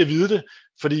rigtig vigtigt at vide det,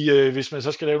 fordi hvis man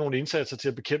så skal lave nogle indsatser til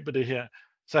at bekæmpe det her,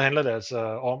 så handler det altså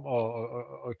om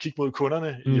at kigge mod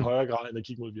kunderne i højere grad, end at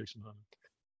kigge mod virksomhederne.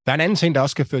 Der er en anden ting, der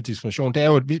også skal føre til diskrimination. Det er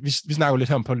jo, at vi snakker jo lidt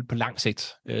her om på lang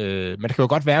sigt. Men der kan jo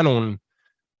godt være nogle...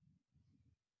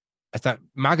 Altså,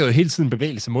 markedet jo hele tiden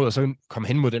bevæger sig mod, og så komme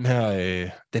hen mod den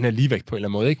her ligevægt på en eller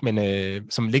anden måde, ikke?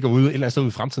 Men som ligger ude et eller andet sted ude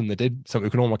i fremtiden, er det, som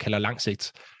økonomer kalder lang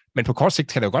sigt. Men på kort sigt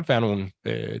kan der jo godt være nogle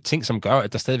ting, som gør,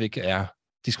 at der stadigvæk er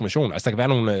diskrimination. Altså, der kan være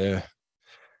nogle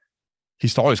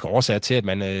historiske årsager til, at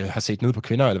man har set ned på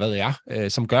kvinder, eller hvad det er,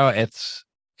 som gør,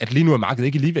 at lige nu er markedet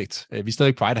ikke i ligevægt. Vi er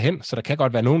stadig på vej derhen, så der kan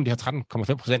godt være nogen af de her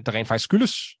 13,5%, der rent faktisk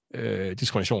skyldes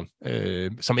diskrimination,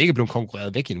 som ikke er blevet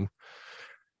konkurreret væk endnu.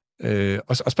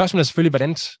 Og spørgsmålet er selvfølgelig,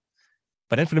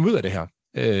 hvordan finder vi ud af det her?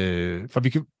 For vi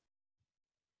kan,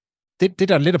 det,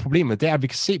 der er lidt af problemet, det er, at vi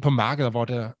kan se på markeder,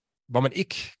 hvor man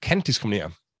ikke kan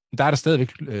diskriminere. Der er der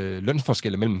stadigvæk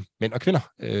lønforskelle mellem mænd og kvinder.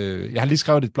 Jeg har lige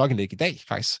skrevet et blogindlæg i dag,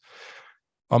 faktisk,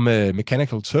 om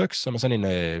Mechanical Turks, som er sådan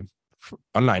en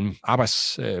online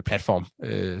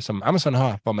arbejdsplatform, som Amazon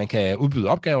har, hvor man kan udbyde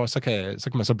opgaver, så kan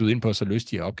man så byde ind på at så løse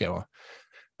de her opgaver.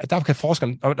 At der kan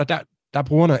forskerne, og der er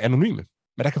brugerne anonyme,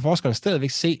 men der kan forskerne stadigvæk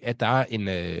se, at der er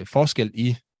en forskel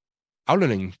i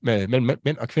aflønningen mellem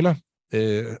mænd og kvinder,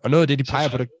 og noget af det, de peger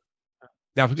på det.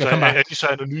 Er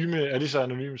de så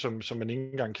anonyme, som man ikke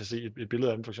engang kan se et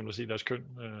billede af dem, for eksempel at se deres køn,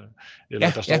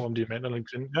 eller der står, om de er mand eller en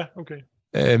kvinde? Ja, okay.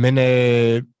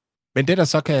 Men det, der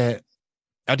så kan...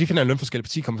 Ja, de finder en lønforskel på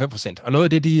 10,5%. Og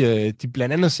noget af det, de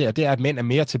blandt andet ser, det er, at mænd er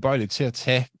mere tilbøjelige til at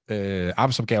tage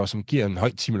arbejdsopgaver, som giver en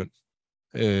høj timeløn.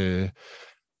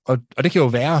 Og det kan jo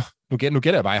være, nu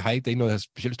gætter jeg bare, det er ikke noget, jeg har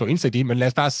specielt stor indsigt i, men lad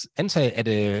os bare antage,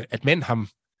 at mænd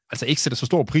altså ikke sætter så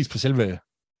stor pris på selve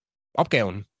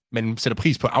opgaven, men sætter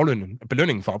pris på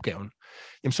belønningen for opgaven.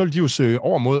 Jamen, så vil de jo søge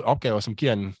over mod opgaver, som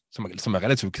giver som er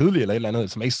relativt kedelige, eller et eller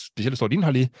andet, som ikke specielt stort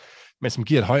indhold i, men som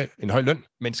giver en høj løn,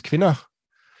 mens kvinder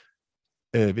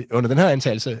under den her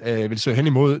antagelse vil søge hen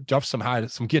imod jobs,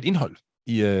 som giver et indhold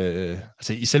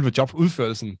i selve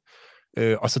jobudførelsen,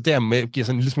 og så dermed giver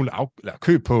sådan en lille smule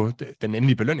køb på den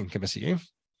endelige belønning, kan man sige, ikke?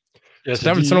 Ja,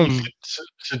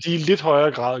 så de i lidt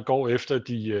højere grad går efter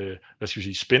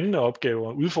de spændende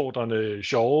opgaver, udfordrende,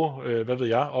 sjove,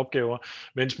 opgaver,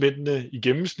 mens mændene i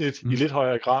gennemsnit i lidt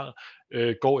højere grad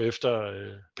går efter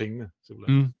pengene.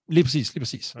 Lige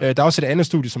præcis. Ja. Der er også et andet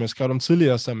studie, som jeg skrev om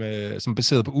tidligere, som er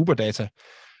baseret på Uber-data.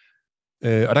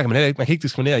 Og der kan man kan ikke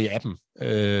diskriminere i appen.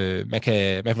 Man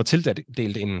kan få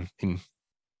tildelt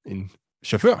en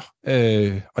chauffør,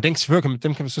 og den chauffør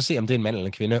kan man så se, om det er en mand eller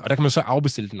en kvinde, og der kan man så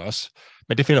afbestille den også.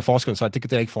 Men det finder forskellen så, at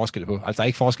det er ikke forskel på. Altså der er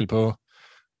ikke forskel på,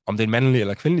 om det er en mandlig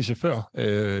eller kvindelig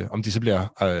chauffør, om de så bliver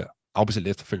afbestilt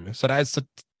efterfølgende. Så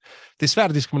det er svært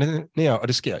at diskriminere, og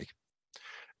det sker ikke.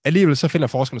 Alligevel så finder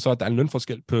forskerne så, at der er en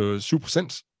lønforskel på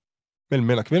 7% mellem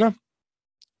mænd og kvinder.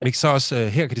 Og så også,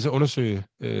 her kan de så undersøge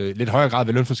lidt højere grad,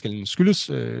 hvad lønforskellen skyldes,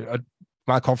 og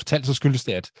meget kort fortalt, så skyldes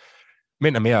det, at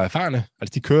mænd er mere erfarne,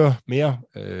 altså de kører mere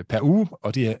per uge,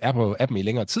 og de er på appen i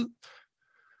længere tid.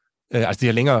 Altså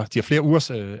de har flere ugers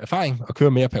erfaring og kører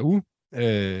mere per uge.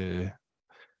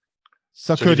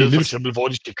 Så kører de for eksempel, hvor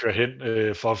de skal køre hen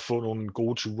for at få nogle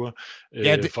gode ture,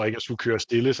 for ikke at skulle køre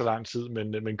stille så lang tid,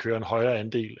 men køre en højere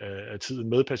andel af tiden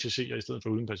med passagerer i stedet for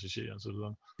uden passagerer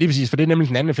osv. Lige præcis, for det er nemlig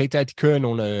den anden effekt, at de kører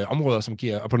nogle områder, som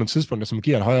giver, og på nogle tidspunkter, som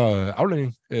giver en højere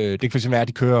aflønning. Det kan fx være, at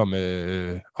de kører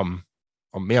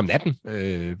om mere om natten,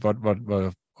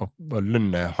 hvor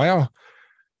lønnen er højere.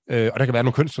 Og der kan være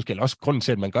nogle kønsforskelle, også grunden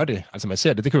til, at man gør det. Altså man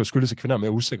ser det kan jo skyldes, at kvinder er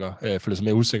mere usikre, føler sig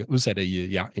mere udsatte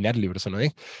i nattelivet og sådan noget,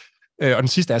 ikke? Og den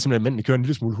sidste er simpelthen, at mændene kører en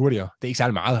lille smule hurtigere. Det er ikke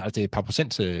særlig meget, altså det er et par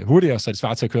procent hurtigere, så det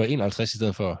svarer til at køre 51 i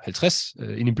stedet for 50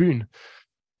 ind i byen.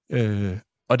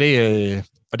 Og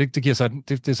det giver så,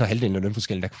 det er så halvdelen af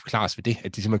lønforskellen, der kan forklares ved det,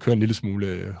 at de simpelthen kører en lille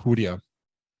smule hurtigere.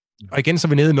 Og igen så er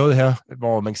vi nede i noget her,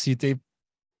 hvor man kan sige,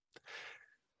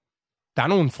 der er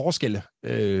nogle forskelle,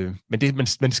 men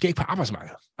det sker ikke på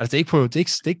arbejdsmarkedet. Altså det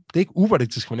er ikke Uber, der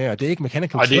diskriminerer, det er ikke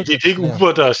Mechanical Turk. Det er ikke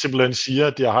Uber, der simpelthen siger,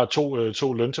 at jeg har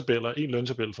to løntabeller, en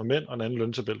løntabel for mænd og en anden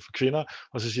løntabel for kvinder,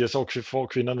 og så siger jeg, så får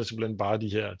kvinderne simpelthen bare de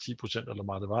her 10% eller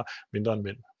meget det var, mindre end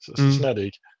mænd. Så sådan er det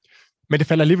ikke. Men det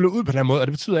falder alligevel ud på den her måde, og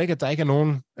det betyder ikke, at der ikke er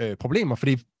nogen problemer,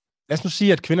 fordi lad os nu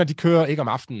sige, at kvinder, de kører ikke om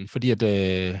aftenen, fordi at,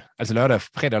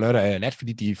 fredag og lørdag er nat,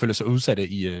 fordi de føler sig udsatte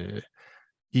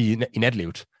i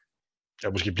natlivet. Ja,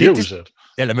 måske bliver udsat.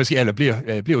 Eller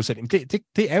bliver udsat. Men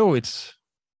det er jo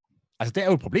det er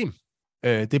jo et problem.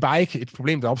 Det er bare ikke et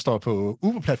problem, der opstår på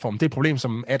Uber-platformen. Det er et problem,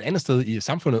 som er et andet sted i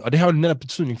samfundet, og det har jo netop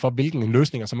betydning for, hvilken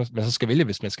løsninger som man så skal vælge,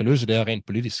 hvis man skal løse det her rent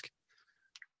politisk.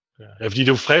 Ja, fordi det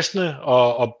er jo fristende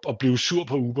at blive sur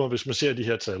på Uber, hvis man ser de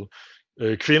her tal.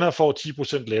 Kvinder får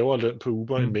 10% lavere løn på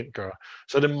Uber, end mænd gør.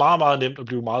 Så er det meget, meget nemt at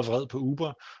blive meget vred på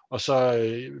Uber, og så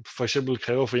for eksempel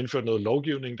kræve at få indført noget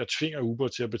lovgivning, der tvinger Uber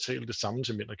til at betale det samme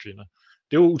til mænd og kvinder.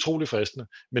 Det er jo utrolig fristende,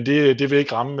 men det vil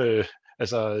ikke ramme,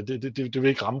 det vil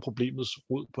ikke ramme problemets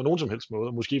rod på nogen som helst måde,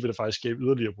 og måske vil det faktisk skabe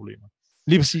yderligere problemer.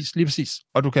 Lige præcis.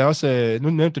 Og du kan også, nu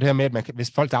nævnte du det her med, at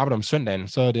hvis folk der arbejder om søndagen,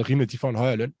 så er det rimeligt, at de får en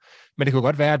højere løn. Men det kan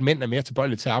godt være, at mænd er mere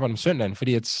tilbøjelige til at arbejde om søndagen,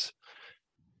 fordi at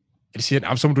de siger,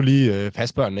 at så må du lige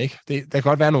passe børnene, ikke? Der kan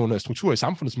godt være nogle strukturer i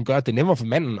samfundet, som gør, at det er nemmere for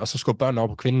manden, og så skubbe børnene over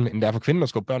på kvinden, end det er for kvinden at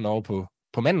skubbe børnene over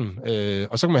på manden.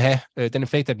 Og så kan man have den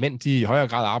effekt, at mænd de i højere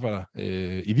grad arbejder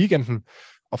i weekenden,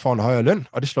 og får en højere løn,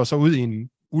 og det slår så ud i en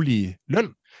ulige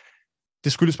løn.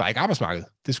 Det skyldes bare ikke arbejdsmarkedet.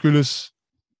 Det skyldes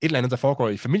et eller andet, der foregår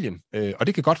i familien. Og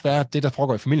det kan godt være, at det, der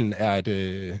foregår i familien,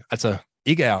 er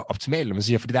ikke er optimalt, man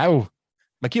siger, fordi der er jo,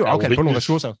 man giver jo afkald på nogle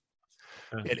ressourcer.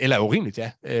 Ja. Eller urimeligt,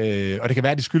 ja. Og det kan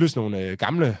være, at det skyldes nogle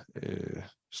gamle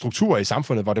strukturer i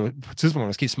samfundet, hvor det på et tidspunkt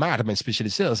måske smart, at man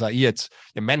specialiserede sig i, at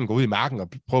manden går ud i marken og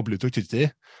prøver at blive dygtig til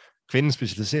det. Kvinden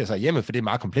specialiserer sig i hjemmet, for det er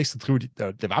meget komplekst at drive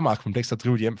det var meget komplekst at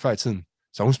drive et hjem før i tiden.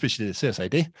 Så hun specialiserer sig i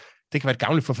det. Det kan være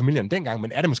gavnligt for familien dengang,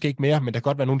 men er det måske ikke mere, men der kan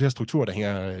godt være nogle af de her strukturer, der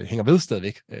hænger ved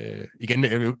stadigvæk. Igen,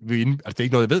 det er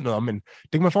ikke noget, jeg ved noget om, men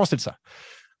det kan man forestille sig.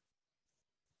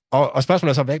 Og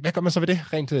spørgsmålet er så, hvad gør man så ved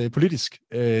det rent politisk?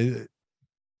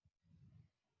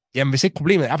 Jamen, hvis ikke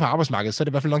problemet er på arbejdsmarkedet, så er det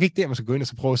i hvert fald nok ikke der, man skal gå ind og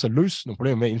så prøve at løse nogle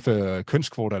problemer med at indføre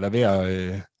kønskvoter, eller ved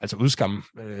at udskamme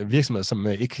virksomheder, som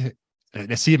ikke...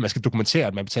 Lad os sige, at man skal dokumentere,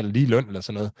 at man betaler lige løn, eller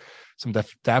sådan noget, som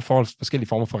der er forskellige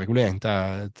former for regulering,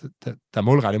 der er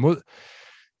målrettet imod.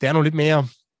 Det er nogle lidt mere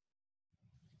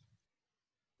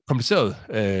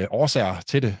komplicerede årsager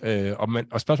til det,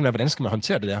 og spørgsmålet er, hvordan skal man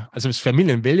håndtere det der? Altså, hvis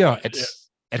familien vælger,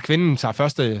 at kvinden tager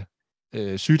første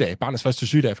sygedag, barnets første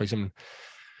sygedag for eksempel,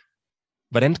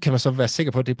 hvordan kan man så være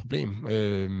sikker på, at det er et problem?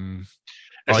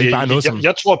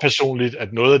 Jeg tror personligt,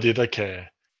 at noget af det, der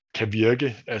kan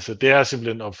virke, altså det er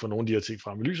simpelthen at få nogle af de her ting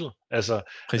frem i lyset. Altså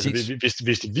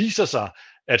hvis det viser sig,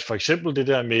 at for eksempel det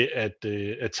der med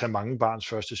at tage mange barns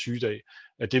første sygedag,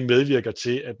 at det medvirker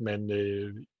til, at man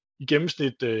i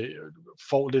gennemsnit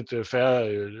får lidt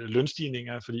færre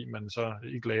lønstigninger, fordi man så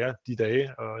ikke lærer de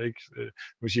dage, og ikke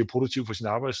er produktiv for sin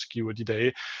arbejdsgiver de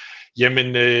dage,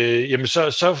 jamen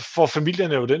så får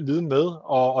familierne jo den viden med,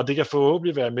 og det kan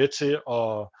forhåbentlig være med til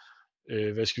at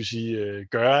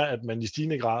gøre, at man i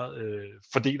stigende grad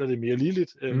fordeler det mere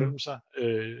ligeligt mellem sig.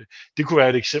 Det kunne være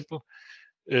et eksempel.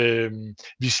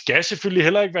 Vi skal selvfølgelig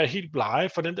heller ikke være helt blege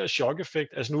for den der chok-effekt.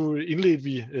 Altså nu indledte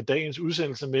vi dagens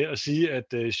udsendelse med at sige, at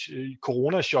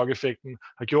corona-chok-effekten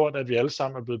har gjort, at vi alle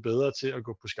sammen er blevet bedre til at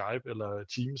gå på Skype, eller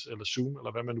Teams, eller Zoom,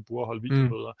 eller hvad man nu bruger at holde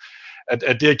videomøder.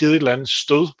 At det har givet et eller andet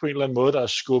stød på en eller anden måde, der har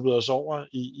skubbet os over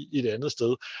i et andet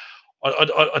sted.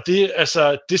 Og det,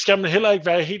 altså, det skal man heller ikke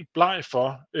være helt bleg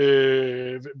for,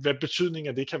 hvad betydningen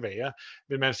af det kan være.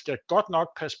 Men man skal godt nok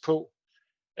passe på,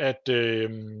 at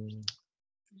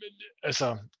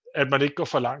at man ikke går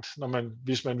for langt,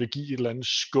 hvis man vil give et eller andet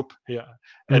skub her.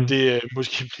 At det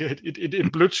måske bliver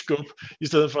et blødt skub, i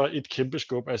stedet for et kæmpe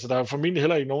skub. Altså, der er formentlig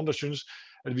heller ikke nogen, der synes,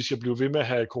 at vi skal blive ved med at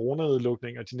have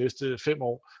coronanedlukninger de næste 5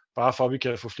 år, bare for at vi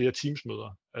kan få flere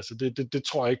teamsmøder. Altså, det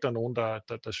tror jeg ikke, der er nogen,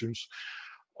 der synes.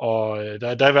 Og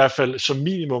der er i hvert fald som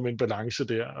minimum en balance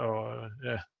der, og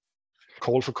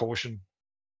call for caution.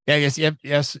 Ja,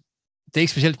 det er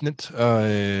ikke specielt nemt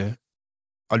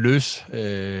at løse.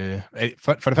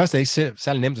 For det første er det ikke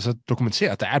særlig nemt at så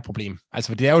dokumentere, at der er et problem.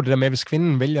 Altså, for det er jo det der med, hvis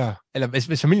kvinden vælger, eller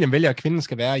hvis familien vælger, at kvinden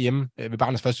skal være hjemme ved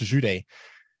barnets første sygedag.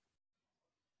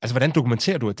 Altså, hvordan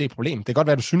dokumenterer du, at det er et problem? Det kan godt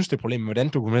være, at du synes, det er et problem, men hvordan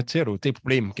dokumenterer du, at det er et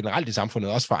problem generelt i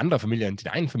samfundet, også for andre familier end din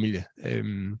egen familie?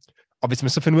 Og hvis man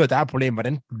så finder ud af, at der er et problem,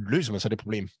 hvordan løser man så det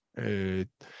problem?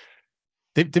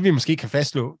 Det vi måske kan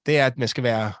fastslå, det er, at man skal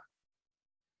være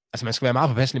meget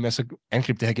påpasselig med at så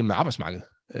angribe det her gennem arbejdsmarkedet.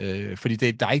 Fordi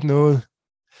der er ikke noget...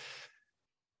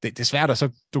 Det er svært at så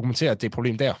dokumentere, at det er et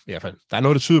problem der, i hvert fald. Der er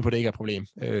noget, der tyder på, at det ikke er et problem.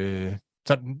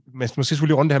 Så man måske skulle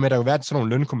lige runde det her med, at der har været sådan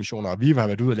nogle lønkommissioner, og vi har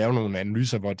været ude og lave nogle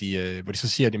analyser, hvor de så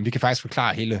siger, at jamen, vi kan faktisk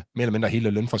forklare mere eller mindre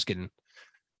hele lønforskellen.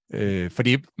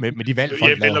 Fordi med de valg...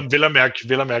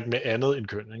 Vel at mærke med andet end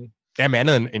køn, ikke? Ja, med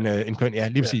andet end køn, ja,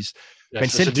 lige præcis. Ja, men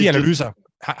selv de analyser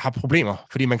har problemer.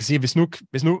 Fordi man kan sige, at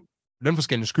hvis nu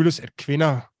lønforskellen skyldes, at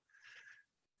kvinder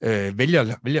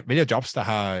vælger jobs, der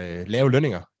har lave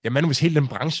lønninger, jamen hvis hele den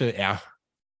branche er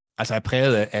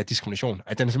præget af diskrimination,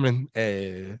 at den er simpelthen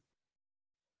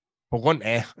på grund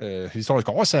af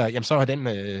historiske årsager, jamen så har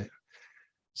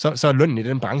så er lønnen i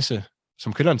den branche,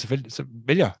 som kvinderne tilfældigt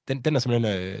vælger, den er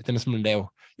simpelthen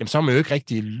lav. Jamen så har man jo ikke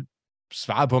rigtig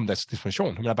svaret på, om der er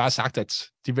diskrimination. Man har bare sagt, at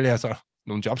de vælger så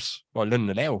nogle jobs, hvor lønnen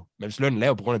er lav. Men hvis lønnen er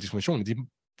lav på grund af diskrimination i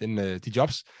de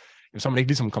jobs, jamen så er man ikke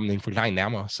ligesom kommet en forklaring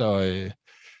nærmere. Så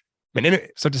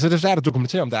det er svært at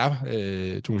dokumentere, om der er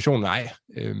diskrimination eller ej.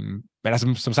 Men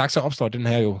altså, som sagt, så opstår den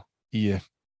her jo i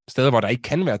steder, hvor der ikke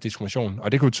kan være diskrimination.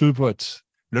 Og det kan jo tyde på, at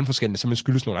lønforskellene simpelthen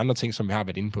skyldes nogle andre ting, som vi har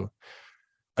været inde på.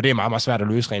 Og det er meget, meget svært at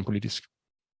løse rent politisk.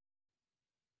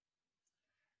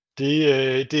 Det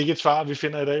er ikke et svar, vi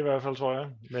finder i dag i hvert fald, tror jeg.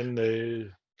 Men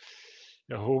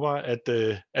jeg håber,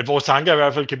 at vores tanker i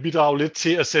hvert fald kan bidrage lidt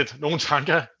til at sætte nogle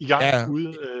tanker i gang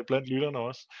ude blandt lytterne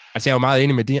også. Altså jeg er jo meget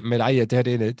enig med dig, at det her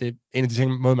det er en af de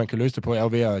måder, man kan løse det på, er jo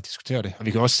ved at diskutere det. Og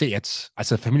vi kan også se, at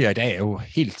familier i dag er jo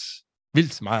helt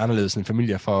vildt meget anderledes end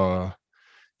familier for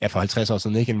 50 år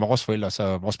siden, ikke end vores forældres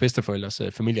og vores bedsteforældres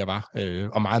familier var.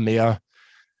 Og meget mere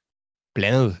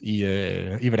blandet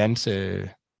i hvordan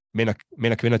mænd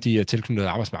og kvinder de er tilknyttet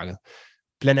arbejdsmarkedet.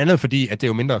 Blandt andet fordi, at det er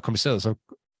jo mindre kompliceret så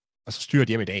styre et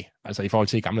hjem i dag, altså i forhold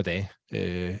til i gamle dage.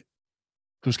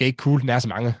 Du skal ikke kunne nær så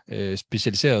mange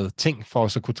specialiserede ting, for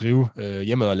at så kunne drive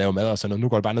hjemmet og lave mad og sådan noget. Nu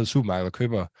går du bare ned i supermarkedet og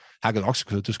køber hakket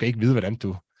oksekød. Du skal ikke vide, hvordan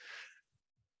du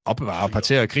opbevarer og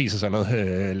parterer gris og sådan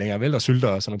noget længere vel, og sylter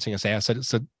og sådan nogle ting og sager.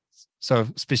 Så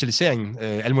specialiseringen,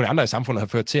 alle mulige andre i samfundet har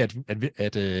ført til,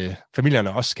 at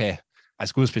familierne også kan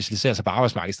gå ud og specialisere sig på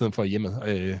arbejdsmarkedet i stedet for i hjemmet.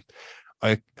 Og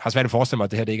jeg har svært at forestille mig,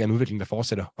 at det her det ikke er en udvikling, der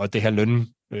fortsætter, og at det her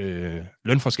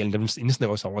lønforskellen, den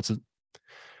indsnæver sig over tid.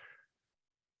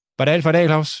 Var det alt for i dag,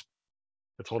 Claus?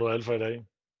 Jeg tror, det var alt for i dag.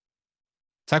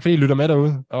 Tak fordi I lytter med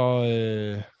derude, og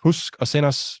husk at sende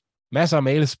os masser af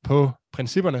mails på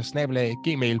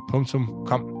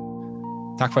principperne@gmail.com.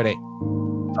 Tak for i dag.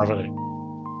 Tak for i dag.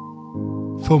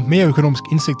 Få mere økonomisk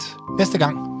indsigt næste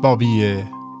gang, hvor vi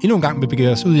endnu en gang vil begive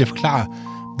os ud i at forklare,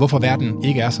 hvorfor verden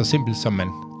ikke er så simpel, som man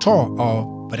tror,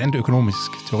 og hvordan det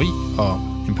økonomisk teori og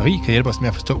empiri kan hjælpe os med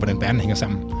at forstå, hvordan verden hænger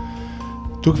sammen.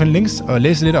 Du kan finde links og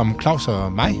læse lidt om Claus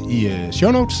og mig i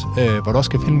show notes, hvor du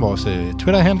også kan finde vores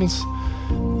Twitter-handles.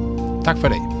 Tak for i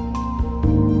dag.